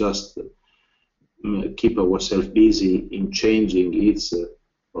we just keep ourselves busy in changing its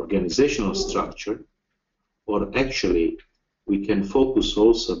organizational structure, or actually we can focus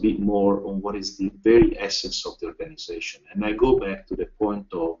also a bit more on what is the very essence of the organization. And I go back to the point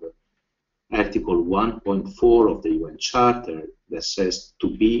of Article 1.4 of the UN Charter that says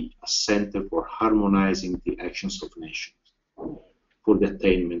to be a center for harmonizing the actions of nations for the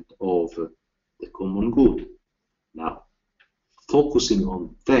attainment of the common good. Now, focusing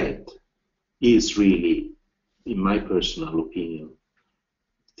on that is really, in my personal opinion,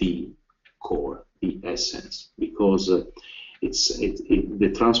 the core, the essence, because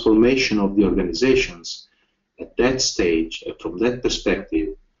the transformation of the organizations at that stage, from that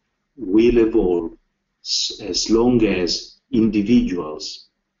perspective, will evolve as long as individuals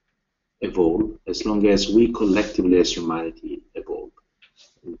evolve, as long as we collectively as humanity evolve,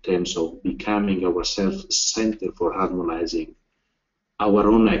 in terms of becoming ourselves center for harmonizing our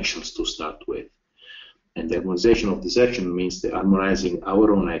own actions to start with. And the harmonization of this action means the harmonizing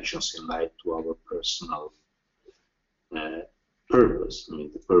our own actions in light to our personal purpose. I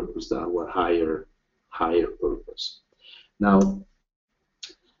mean, the purpose, our higher purpose. Now,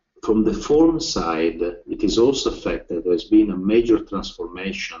 from the form side, it is also a fact that there's been a major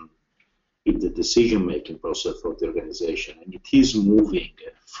transformation in the decision-making process of the organization, and it is moving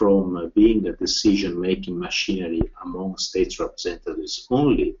from being a decision-making machinery among states representatives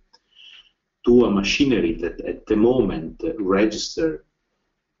only to a machinery that at the moment register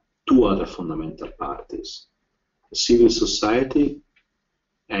two other fundamental parties: civil society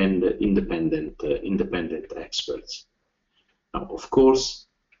and independent experts. Now, of course,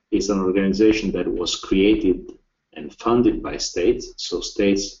 it's an organization that was created and funded by states, so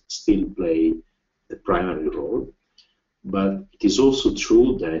states still play the primary role. But it is also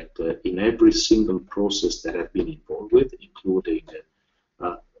true that in every single process that I've been involved with, including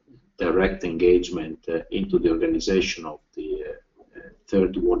direct engagement into the organization of the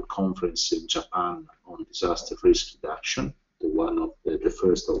Third World Conference in Japan on disaster risk reduction, the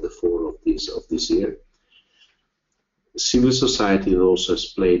first of the four of this year, civil society also has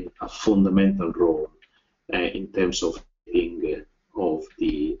played a fundamental role in terms of of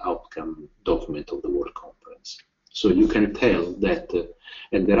the outcome document of the World Conference. So you can tell that,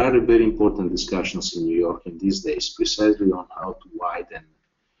 and there are very important discussions in New York in these days precisely on how to widen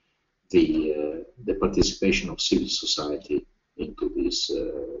the participation of civil society into this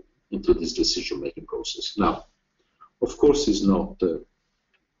decision-making process. Now, of course, it's not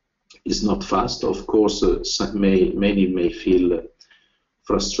fast. Of course, many may feel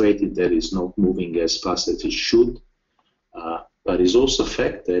frustrated that it's not moving as fast as it should, but it's also a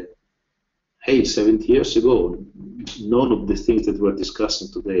fact that, hey, 70 years ago, none of the things that we're discussing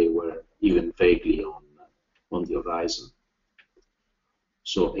today were even vaguely on the horizon.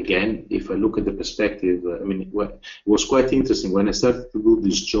 So again, if I look at the perspective, I mean, it was quite interesting when I started to do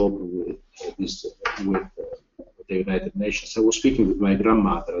this job with the United Nations. I was speaking with my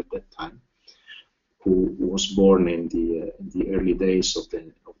grandmother at that time, who was born in the early days of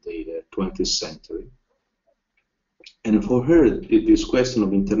the 20th century. And for her, this question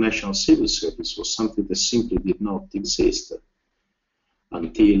of international civil service was something that simply did not exist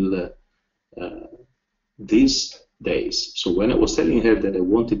until these days. So when I was telling her that I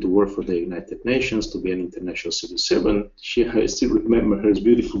wanted to work for the United Nations, to be an international civil servant, I still remember her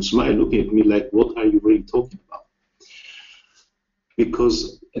beautiful smile looking at me like, what are you really talking about?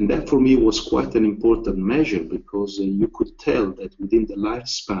 And that for me was quite an important measure, because you could tell that within the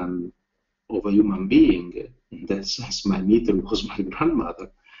lifespan of a human being, in that sense my meter was my grandmother,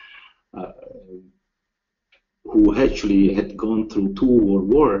 who actually had gone through 2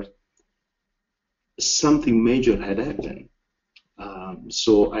 world wars, something major had happened.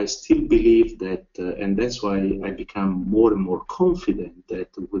 So I still believe that, and that's why I become more and more confident that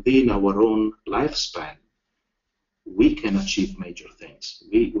within our own lifespan, we can achieve major things.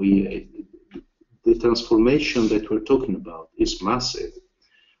 The transformation that we're talking about is massive.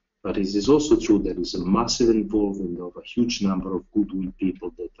 But it is also true there is a massive involvement of a huge number of goodwill people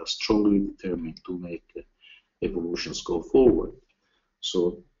that are strongly determined to make evolutions go forward.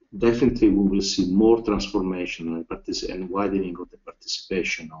 So definitely we will see more transformation and widening of the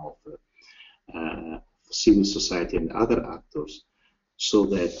participation of civil society and other actors, so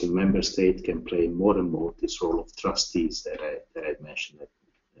that the member state can play more and more this role of trustees that I mentioned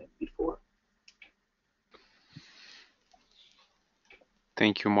before.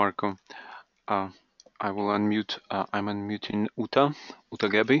 Thank you, Marco. I will unmute. I'm unmuting Uta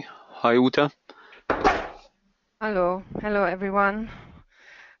Gabi. Hi, Uta. Hello everyone.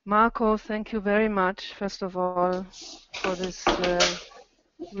 Marco, thank you very much, first of all, for this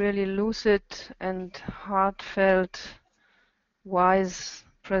really lucid and heartfelt, wise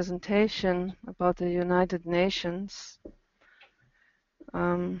presentation about the United Nations.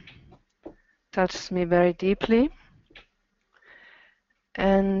 Touches me very deeply.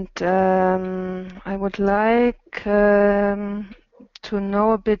 And I would like to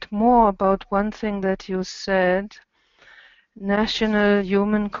know a bit more about one thing that you said. National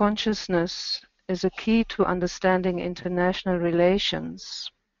human consciousness is a key to understanding international relations.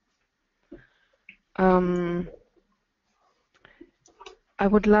 I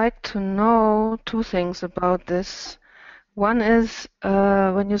would like to know two things about this. One is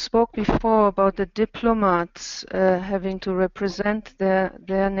when you spoke before about the diplomats having to represent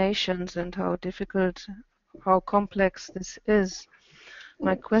their nations and how difficult, how complex this is.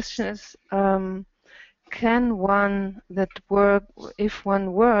 My question is, can one if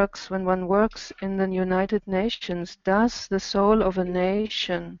one works, when one works in the United Nations, does the soul of a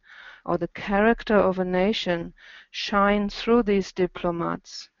nation or the character of a nation shine through these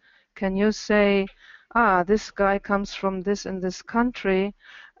diplomats? Can you say, this guy comes from this and this country,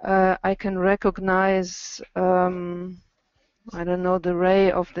 I can recognize, I don't know, the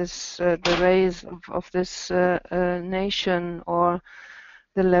ray of this, the rays of this nation, or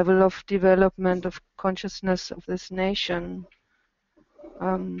the level of development of consciousness of this nation?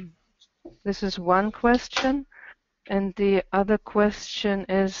 This is one question. And the other question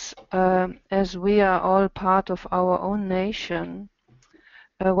is, as we are all part of our own nation,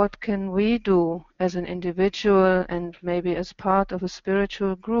 what can we do as an individual and maybe as part of a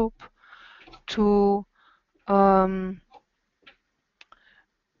spiritual group to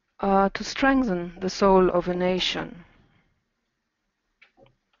strengthen the soul of a nation?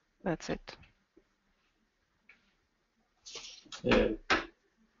 That's it.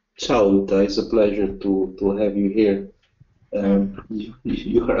 Ciao, Uta. It's a pleasure to have you here.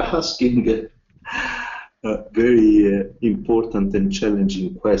 You are asking very important and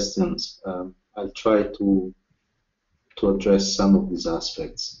challenging questions. I'll try to address some of these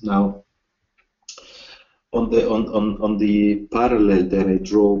aspects. Now, on the parallel that I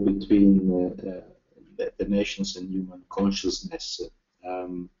draw between the nations and human consciousness,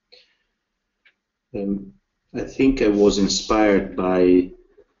 I think I was inspired by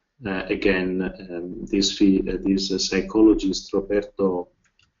this psychologist Roberto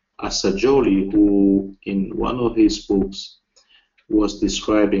Assagioli, who in one of his books was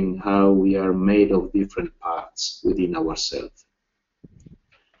describing how we are made of different parts within ourselves.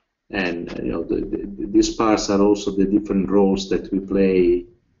 And these parts are also the different roles that we play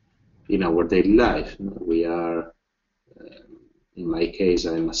in our daily life. We are, in my case,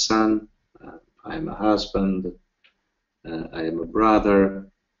 I am a son, I am a husband, I am a brother,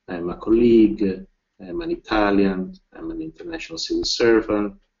 I am a colleague, I am an Italian, I am an international civil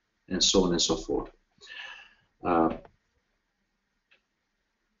servant, and so on and so forth.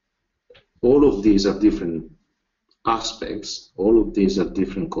 All of these are different aspects, all of these are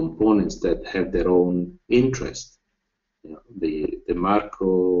different components that have their own interest. The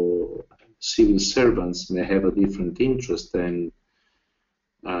Marco civil servants may have a different interest than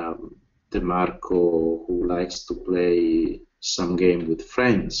the Marco who likes to play some game with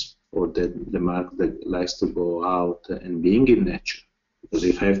friends, or the Marco that likes to go out and being in nature. Because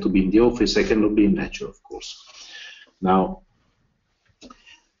if I have to be in the office, I cannot be in nature, of course. Now,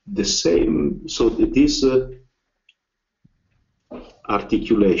 so this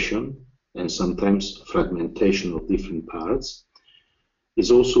articulation and sometimes fragmentation of different parts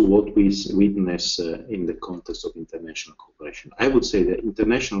is also what we witness in the context of international cooperation. I would say that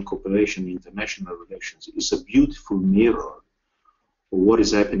international cooperation, international relations is a beautiful mirror of what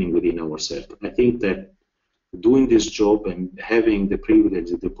is happening within ourselves. I think that doing this job and having the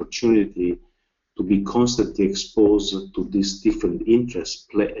privilege, the opportunity to be constantly exposed to these different interests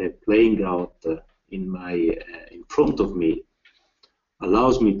playing out in front of me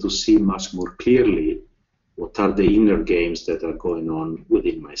allows me to see much more clearly what are the inner games that are going on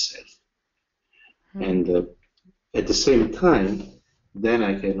within myself. And at the same time, then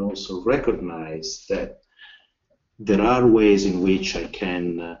I can also recognize that there are ways in which I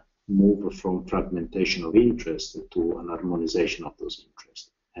can move from fragmentation of interest to an harmonization of those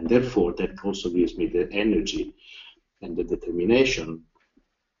interests. And therefore, that also gives me the energy and the determination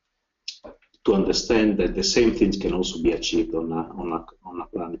to understand that the same things can also be achieved on a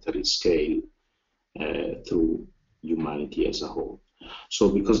planetary scale through humanity as a whole. So,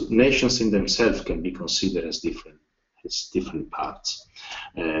 because nations in themselves can be considered as different parts.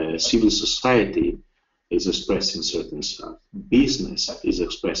 Civil society is expressing certain stuff. Business is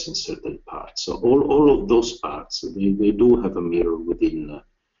expressing certain parts. So all of those parts, they do have a mirror within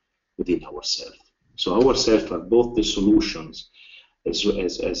ourselves. So ourselves are both the solutions as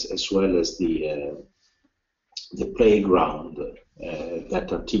well as the playground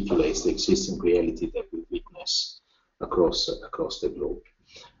that articulates the existing reality that we witness across the globe.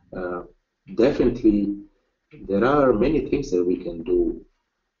 Definitely, there are many things that we can do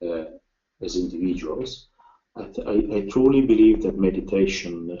as individuals. I truly believe that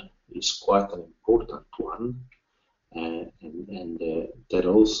meditation is quite an important one, and that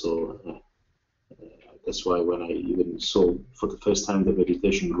also that's why when I even saw for the first time the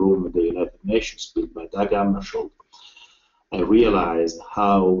meditation room at the United Nations built by Dag Hammarskjöld, I realized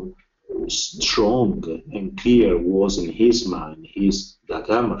how strong and clear was in his mind, his Dag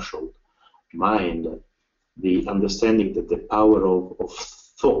Hammarskjöld mind, the understanding that the power of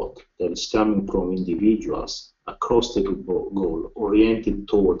thought that is coming from individuals across the goal, oriented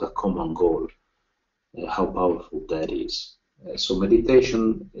toward a common goal, how powerful that is. So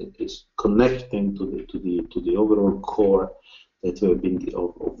meditation is connecting to the overall core that we have been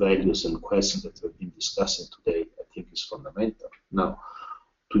of values and questions that we've been discussing today. I think is fundamental. Now,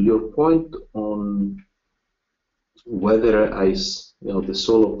 to your point on whether the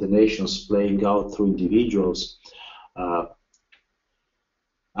soul of the nations playing out through individuals, I'm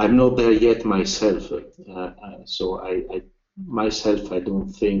not there yet myself. So I myself, I don't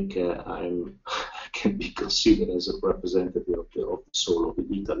think I can be considered as a representative of the soul of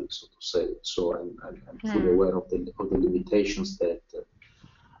Italy, so to say. So I'm fully aware of the limitations that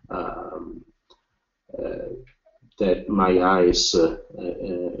that my eyes,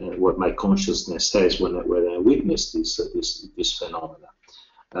 what my consciousness has when I witness this phenomena.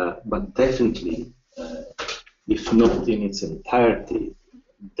 But definitely, if not in its entirety,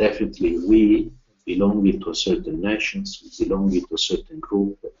 definitely we belonging to a certain nations, we belonging to a certain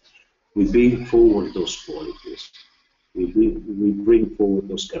group, we bring forward those qualities, we bring forward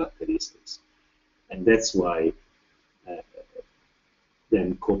those characteristics, and that's why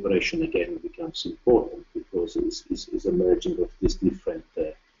then cooperation again becomes important, because it's emerging of these different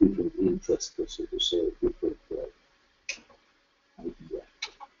interests, so to say, different ideas.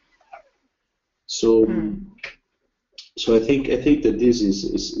 So I think that this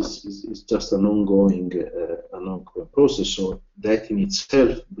is just an ongoing process. So that in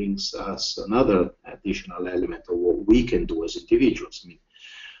itself brings us another additional element of what we can do as individuals. I mean,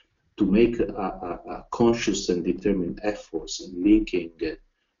 to make a conscious and determined efforts in linking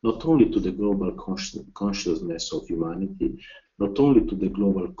not only to the global consciousness of humanity, not only to the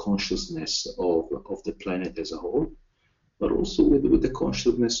global consciousness of the planet as a whole, but also with the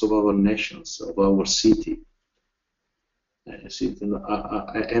consciousness of our nations, of our city.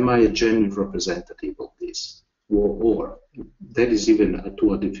 Am I a genuine representative of this? Or that is even a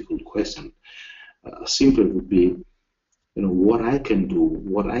difficult question. Simpler would be, what I can do,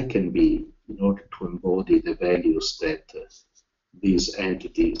 what I can be in order to embody the values that these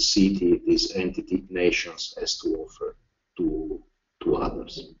entity, city, these entity, nations has to offer to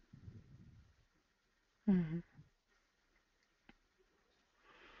others. Mm-hmm.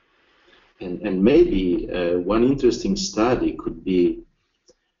 And maybe one interesting study could be,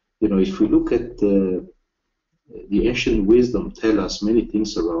 if we look at the ancient wisdom tell us many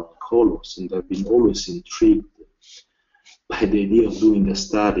things around colors, and I've been always intrigued by the idea of doing a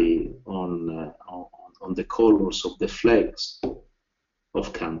study on the colors of the flags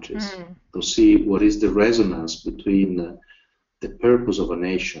of countries, to see what is the resonance between the purpose of a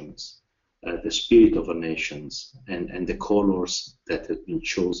nation, the spirit of a nation, and the colors that have been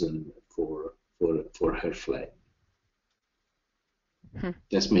chosen for her flag.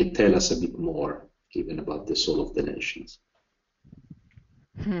 This may tell us a bit more, even about the soul of the nations.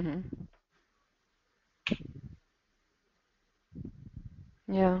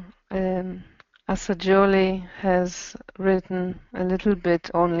 Yeah, Assagioli has written a little bit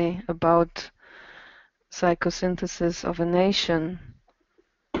only about psychosynthesis of a nation,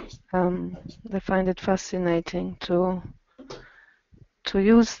 they find it fascinating to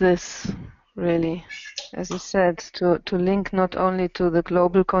use this, really, as you said, to link not only to the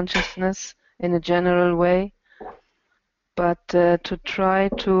global consciousness in a general way, but to try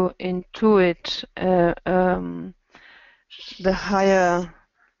to intuit the higher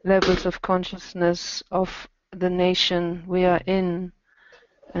levels of consciousness of the nation we are in,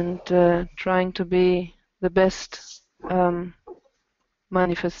 and trying to be the best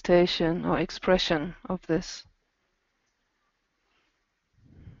manifestation or expression of this.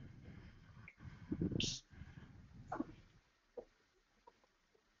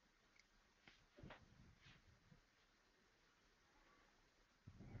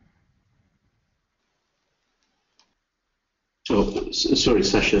 Oh, sorry,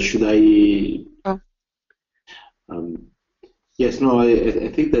 Sasha, should I? Oh. Yes, no, I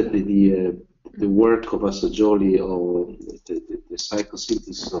think that the work of Assagioli or the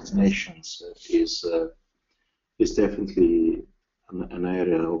psychosynthesis of nations is definitely an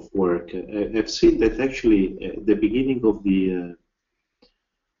area of work. I've seen that actually at the beginning of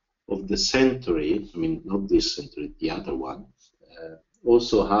the century, I mean, not this century, the other one,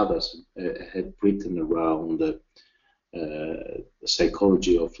 also others had written around the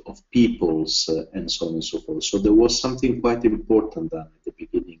psychology of peoples and so on and so forth. So there was something quite important done at the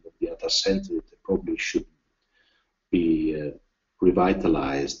beginning of the other century that probably should be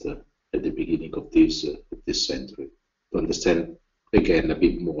revitalized at the beginning of this century to understand again a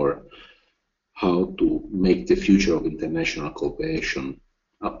bit more how to make the future of international cooperation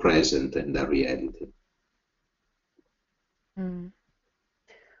a present and a reality. Mm.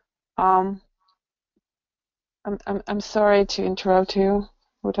 I'm sorry to interrupt you,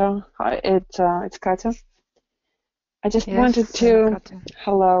 Uta. It's Katya. I just wanted to Katya.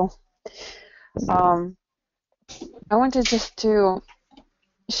 hello. I wanted just to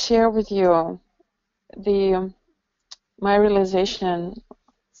share with you my realization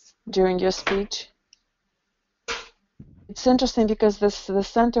during your speech. It's interesting because the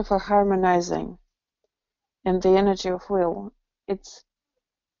center for harmonizing and the energy of will, it's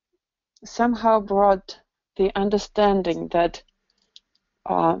somehow brought the understanding that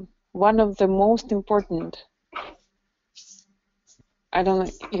one of the most important, I don't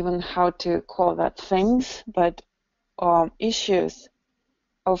know even how to call that things, but issues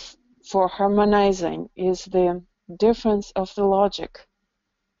for harmonizing is the difference of the logic.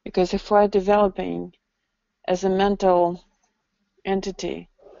 Because if we're developing as a mental entity,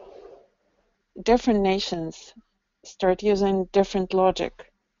 different nations start using different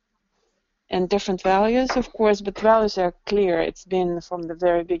logic and different values, of course, but values are clear. It's been from the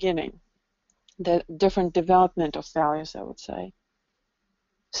very beginning, the different development of values, I would say.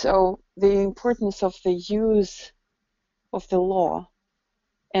 So the importance of the use of the law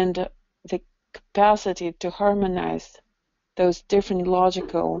and the capacity to harmonize those different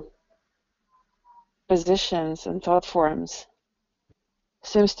logical positions and thought forms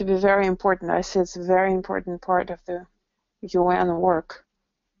seems to be very important. I see it's a very important part of the UN work.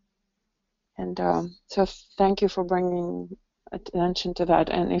 And so thank you for bringing attention to that.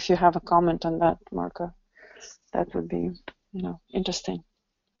 And if you have a comment on that, Marco, that would be, interesting.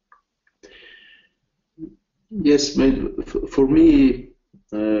 Yes, for me,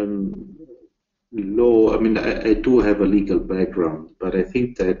 law, I mean, I do have a legal background, but I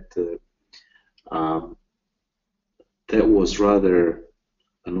think that that was rather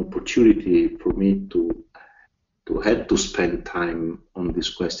an opportunity for me to have to spend time on this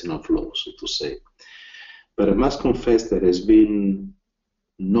question of law, so to say. But I must confess that it's been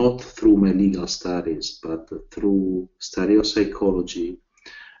not through my legal studies, but through study of psychology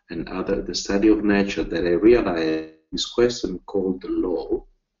and the study of nature that I realized this question called the law,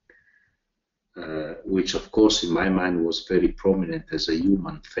 which of course in my mind was very prominent as a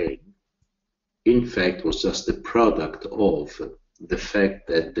human thing, in fact was just the product of the fact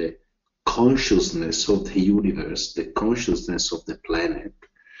that the consciousness of the universe, the consciousness of the planet,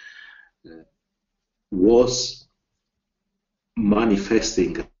 was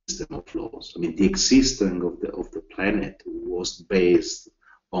manifesting a system of laws. I mean, the existence of the planet was based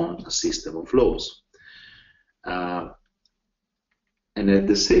on a system of laws. And at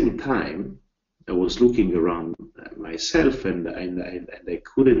the same time, I was looking around myself and I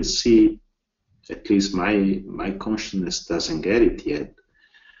couldn't see, at least my consciousness doesn't get it yet,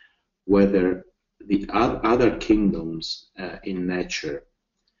 whether the other kingdoms in nature,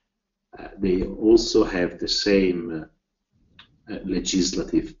 they also have the same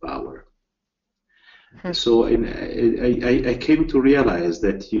legislative power. So I came to realize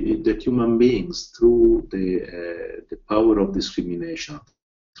that human beings, through the power of discrimination,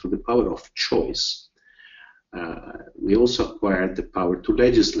 through the power of choice, we also acquire the power to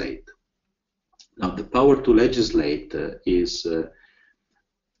legislate. Now, the power to legislate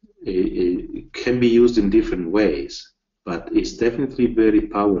it can be used in different ways, but it's definitely very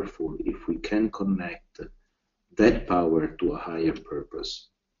powerful if we can connect that power to a higher purpose.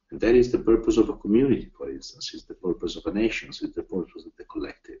 And that is the purpose of a community, for instance, is the purpose of a nation, is the purpose of the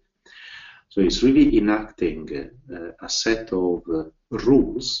collective. So it's really enacting a set of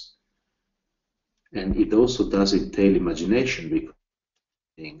rules, and it also does entail imagination, because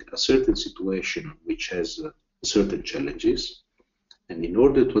a certain situation which has certain challenges, and in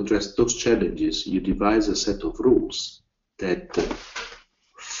order to address those challenges, you devise a set of rules that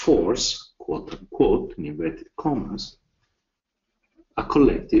force, quote unquote, in inverted commas, a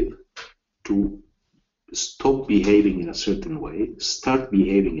collective to stop behaving in a certain way, start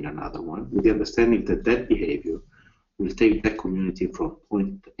behaving in another one, with the understanding that that behavior will take that community from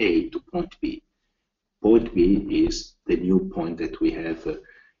point A to point B. Point B is the new point that we have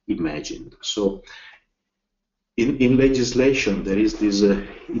imagined. So in legislation, there is this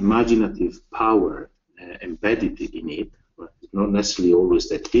imaginative power embedded in it, but it's not necessarily always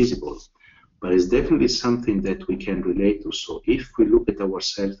that visible, but it's definitely something that we can relate to. So if we look at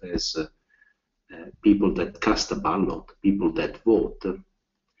ourselves as people that cast a ballot, people that vote,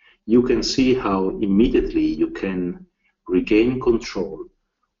 you can see how immediately you can regain control,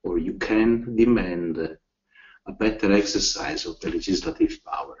 or you can demand a better exercise of the legislative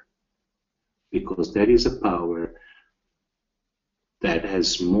power, because there is a power that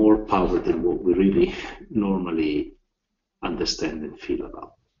has more power than what we really normally understand and feel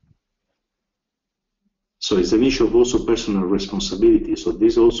about. So it's an issue of also personal responsibility. So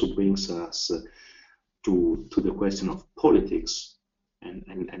this also brings us to the question of politics, and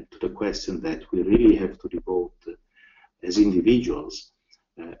to the question that we really have to devote as individuals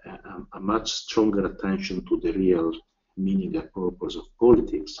a much stronger attention to the real meaning and purpose of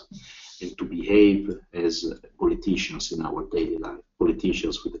politics, and to behave as politicians in our daily life,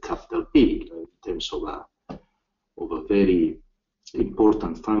 politicians with a capital P, in terms of a very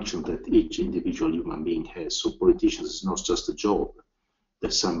important function that each individual human being has. So politicians is not just a job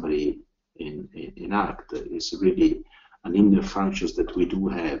that somebody enact, is really an inner functions that we do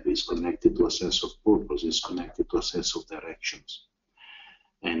have, is connected to a sense of purpose, is connected to a sense of directions.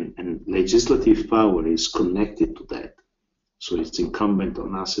 And legislative power is connected to that. So it's incumbent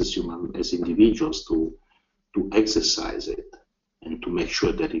on us as individuals to exercise it, and to make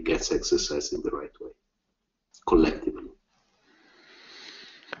sure that it gets exercised in the right way, collectively.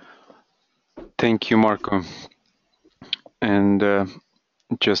 Thank you, Marco. And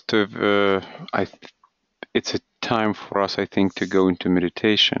it's a time for us, I think, to go into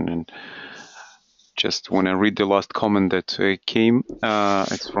meditation. And just want to read the last comment that came.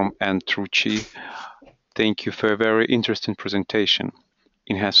 It's from Anne Trucci. Thank you for a very interesting presentation.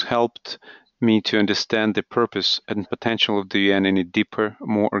 It has helped me to understand the purpose and potential of the UN in a deeper,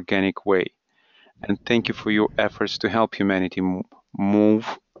 more organic way. And thank you for your efforts to help humanity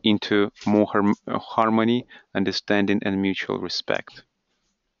move into more harmony, understanding, and mutual respect.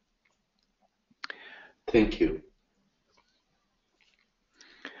 Thank you.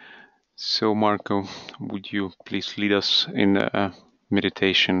 So, Marco, would you please lead us in a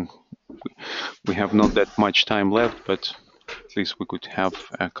meditation? We have not that much time left, but at least we could have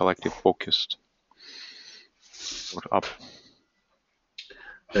a collective focused up.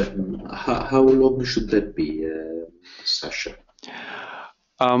 How long should that be, Sasha?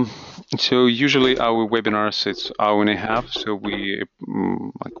 So usually our webinars, it's hour and a half. So we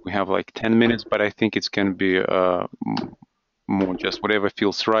have like 10 minutes, but I think it's going to be more just whatever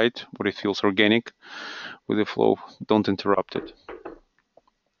feels right, what it feels organic with the flow. Don't interrupt it.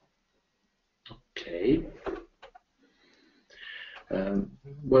 Okay.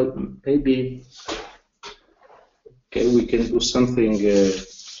 Well, maybe we can do something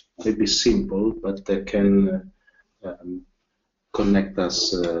maybe simple, but that can connect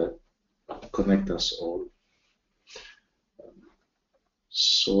us all.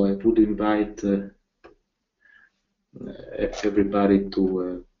 So I would invite everybody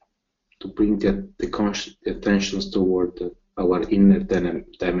to bring the attentions toward our inner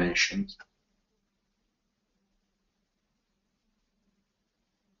dimensions.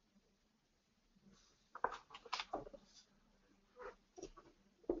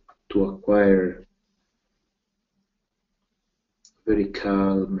 To acquire very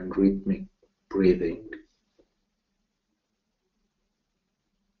calm and rhythmic breathing.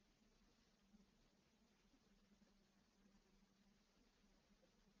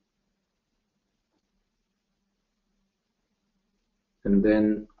 And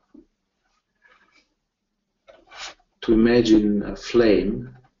then to imagine a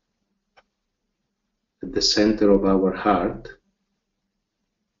flame at the center of our heart,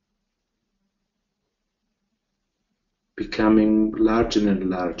 becoming larger and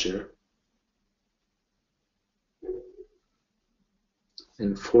larger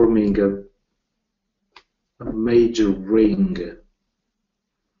and forming a major ring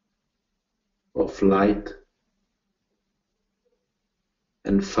of light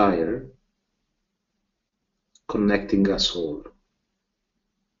and fire connecting us all.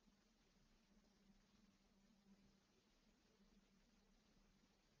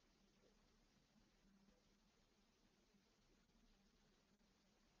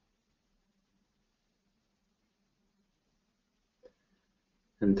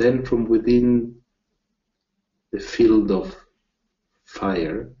 And then from within the field of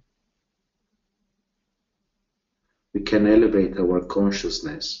fire, we can elevate our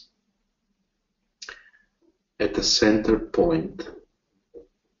consciousness at a center point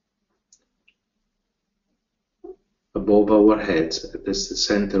above our heads, at the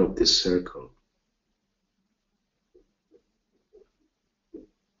center of this circle.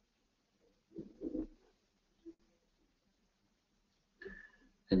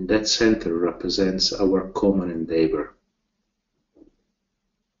 And that center represents our common endeavor.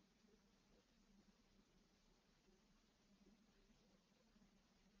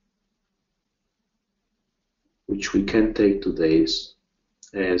 Which we can take today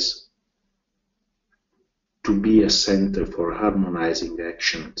as to be a center for harmonizing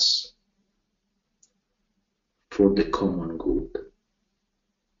actions for the common good.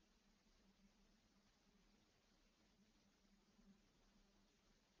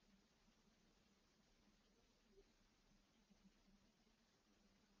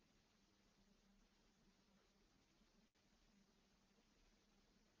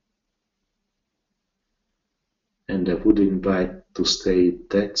 And I would invite to stay at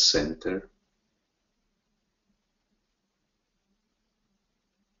that center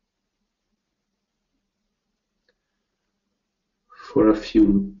for a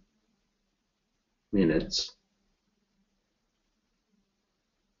few minutes,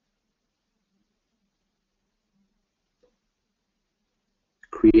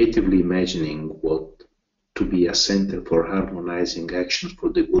 creatively imagining what to be a center for harmonizing actions for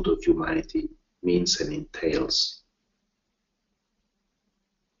the good of humanity means and entails.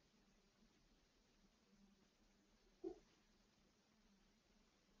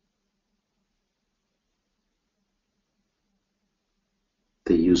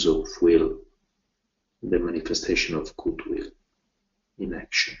 The use of will, the manifestation of goodwill in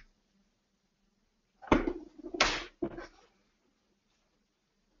action.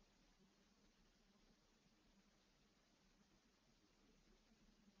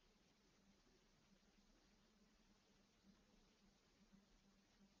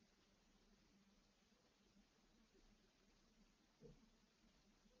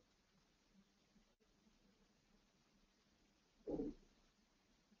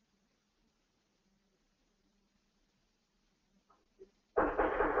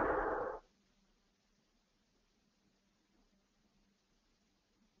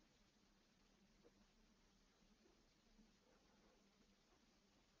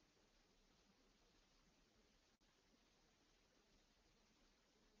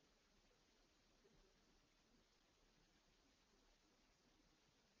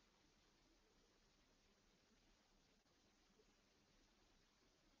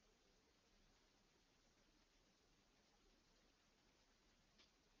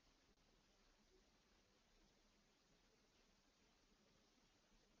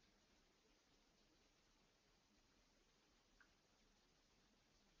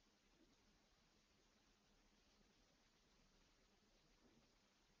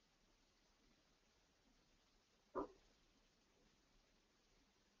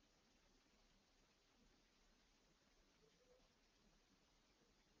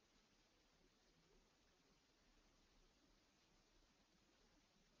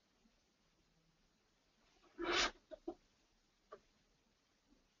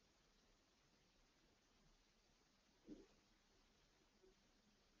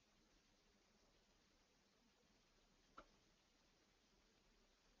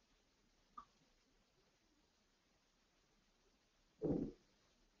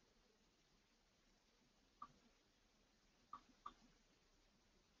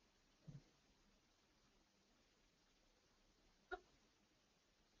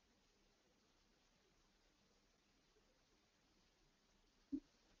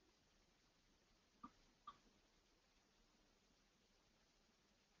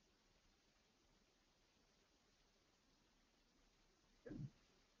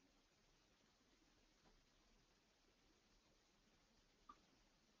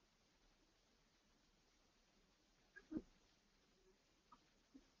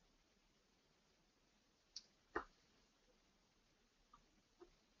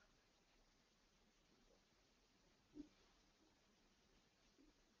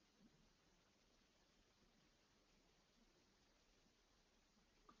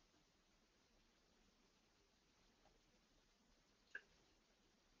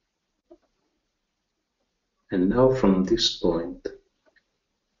 And now from this point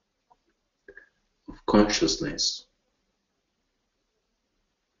of consciousness,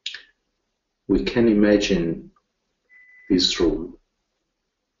 we can imagine this room,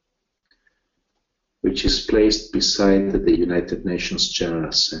 which is placed beside the United Nations General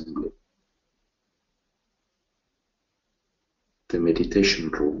Assembly, the meditation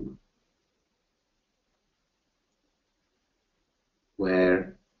room,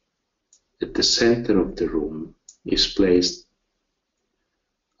 where at the center of the room is placed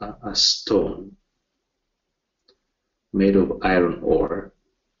a stone made of iron ore,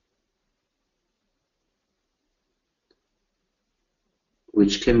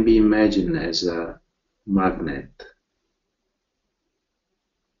 which can be imagined as a magnet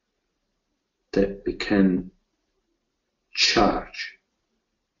that we can charge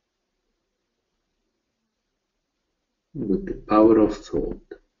with the power of thought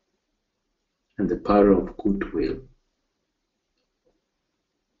and the power of goodwill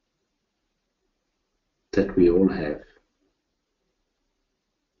that we all have.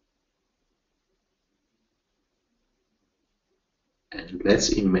 And let's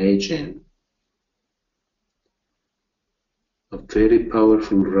imagine a very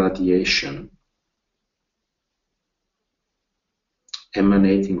powerful radiation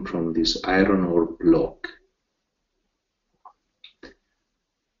emanating from this iron ore block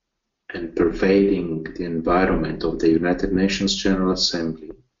and pervading the environment of the United Nations General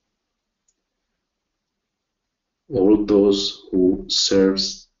Assembly. All those who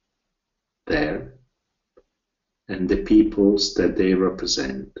serves there and the peoples that they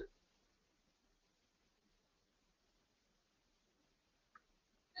represent.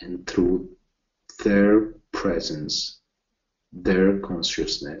 And through their presence, their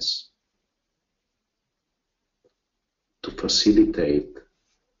consciousness, to facilitate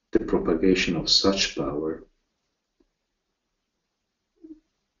the propagation of such power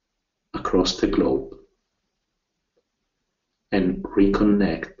across the globe and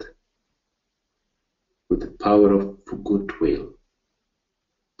reconnect with the power of goodwill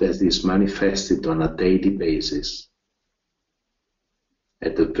that is manifested on a daily basis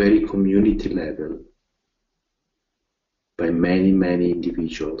at the very community level by many, many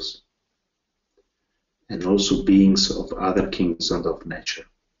individuals and also beings of other kingdoms of nature,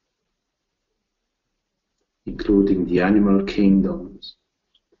 including the animal kingdoms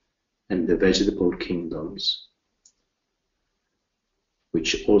and the vegetable kingdoms,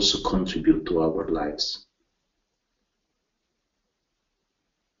 which also contribute to our lives.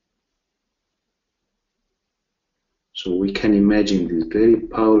 So we can imagine this very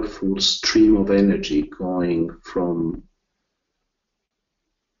powerful stream of energy going from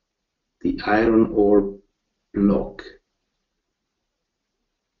the iron ore block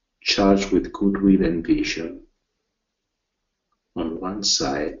charged with goodwill and vision on one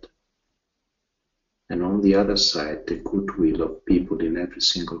side, and on the other side the goodwill of people in every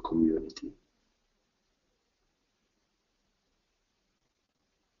single community.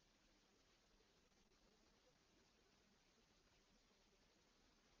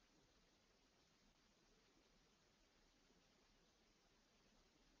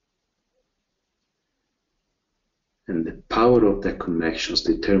 And the power of their connections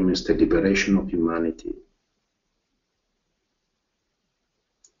determines the liberation of humanity,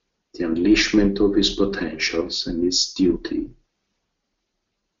 the unleashment of its potentials and its duty,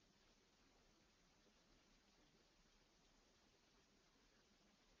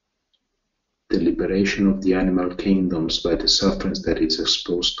 the liberation of the animal kingdoms by the sufferings that it's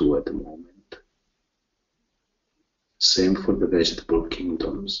exposed to at the moment. Same for the vegetable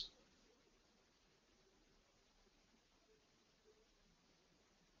kingdoms.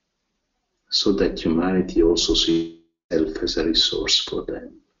 So that humanity also sees itself as a resource for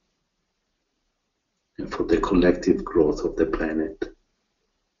them and for the collective growth of the planet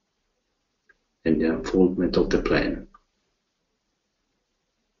and the unfoldment of the plan.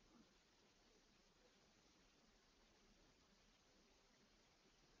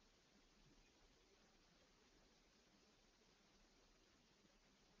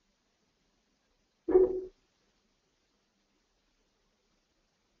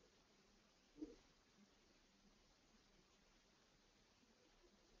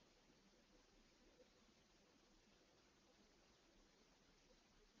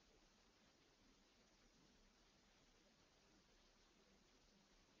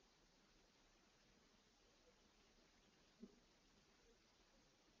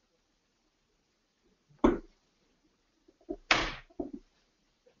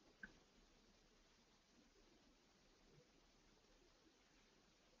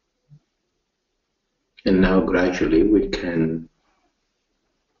 And now gradually we can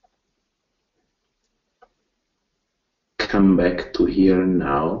come back to here and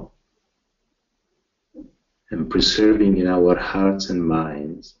now and preserving in our hearts and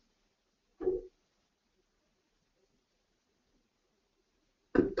minds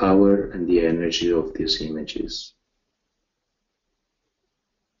the power and the energy of these images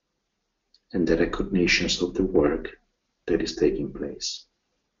and the recognitions of the work that is taking place,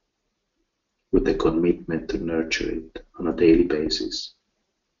 with the commitment to nurture it on a daily basis,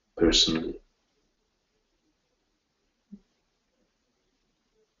 personally.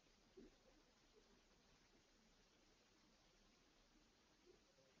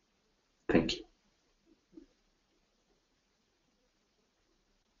 Thank you.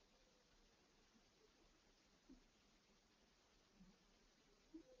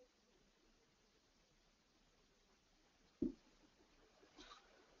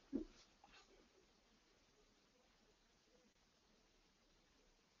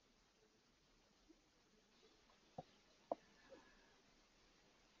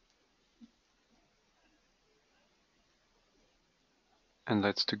 And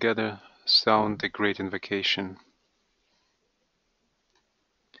let's together sound the great invocation.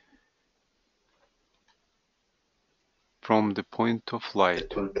 From the point of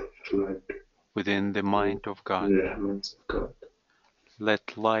light within the mind of God,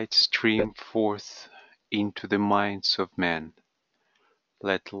 let light stream forth into the minds of men.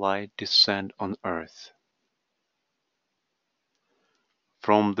 Let light descend on earth.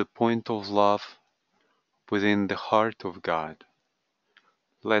 From the point of love within the heart of God,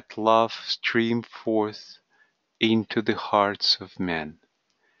 let love stream forth into the hearts of men.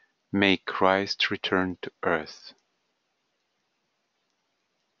 May Christ return to earth.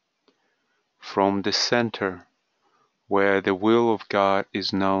 From the center, where the will of God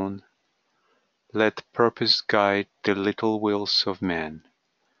is known, let purpose guide the little wills of men,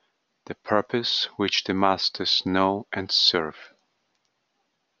 the purpose which the masters know and serve.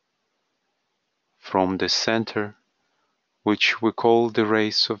 From the center, which we call the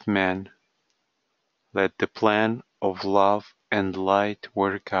race of men, let the plan of love and light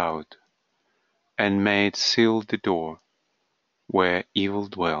work out, and may it seal the door where evil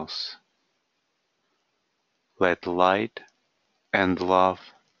dwells. Let light and love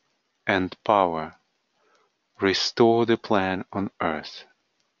and power restore the plan on earth.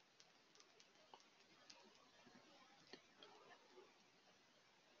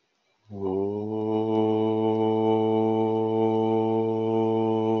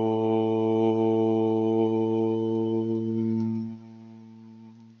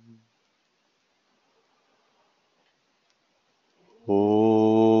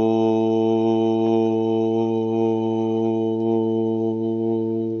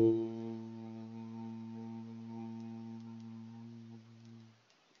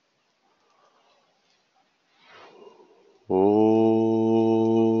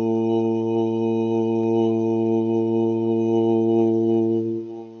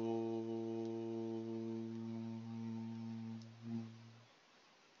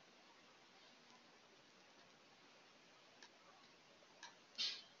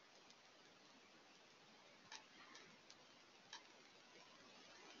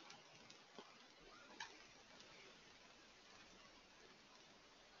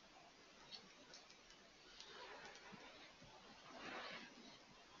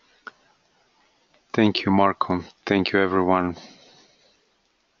 Thank you, Marco. Thank you, everyone.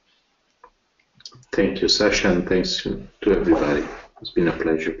 Thank you, Sasha, and thanks to everybody. It's been a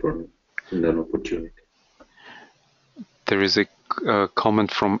pleasure for me and an opportunity. There is a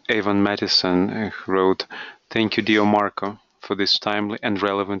comment from Evan Mattison who wrote, "Thank you, dear Marco, for this timely and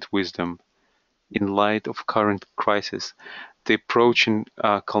relevant wisdom. In light of current crisis, the approaching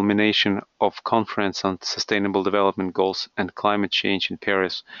culmination of Conference on Sustainable Development Goals and Climate Change in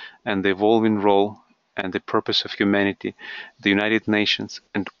Paris, and the evolving role and the purpose of humanity, the United Nations,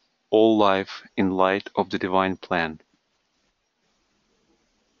 and all life in light of the divine plan."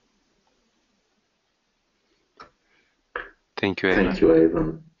 Thank you, Evan. Thank you,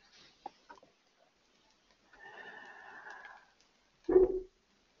 Evan.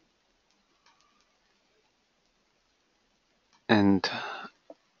 And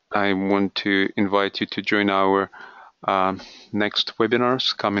I want to invite you to join our next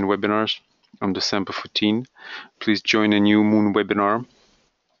webinars, coming webinars on December 14. Please join a new moon webinar,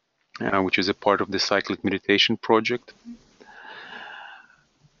 which is a part of the cyclic meditation project.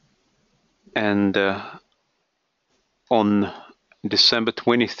 And on December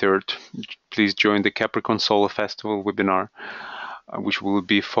 23rd, please join the Capricorn Solar Festival webinar, which will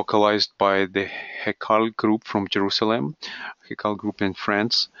be focalized by the Hekal group from Jerusalem, Hekal group in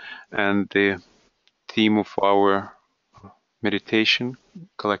France, and the theme of our meditation,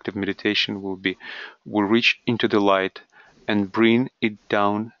 collective meditation, will be: we'll reach into the light and bring it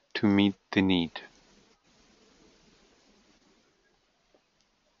down to meet the need.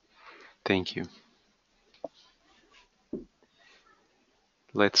 Thank you.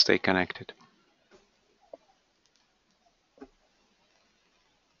 Let's stay connected.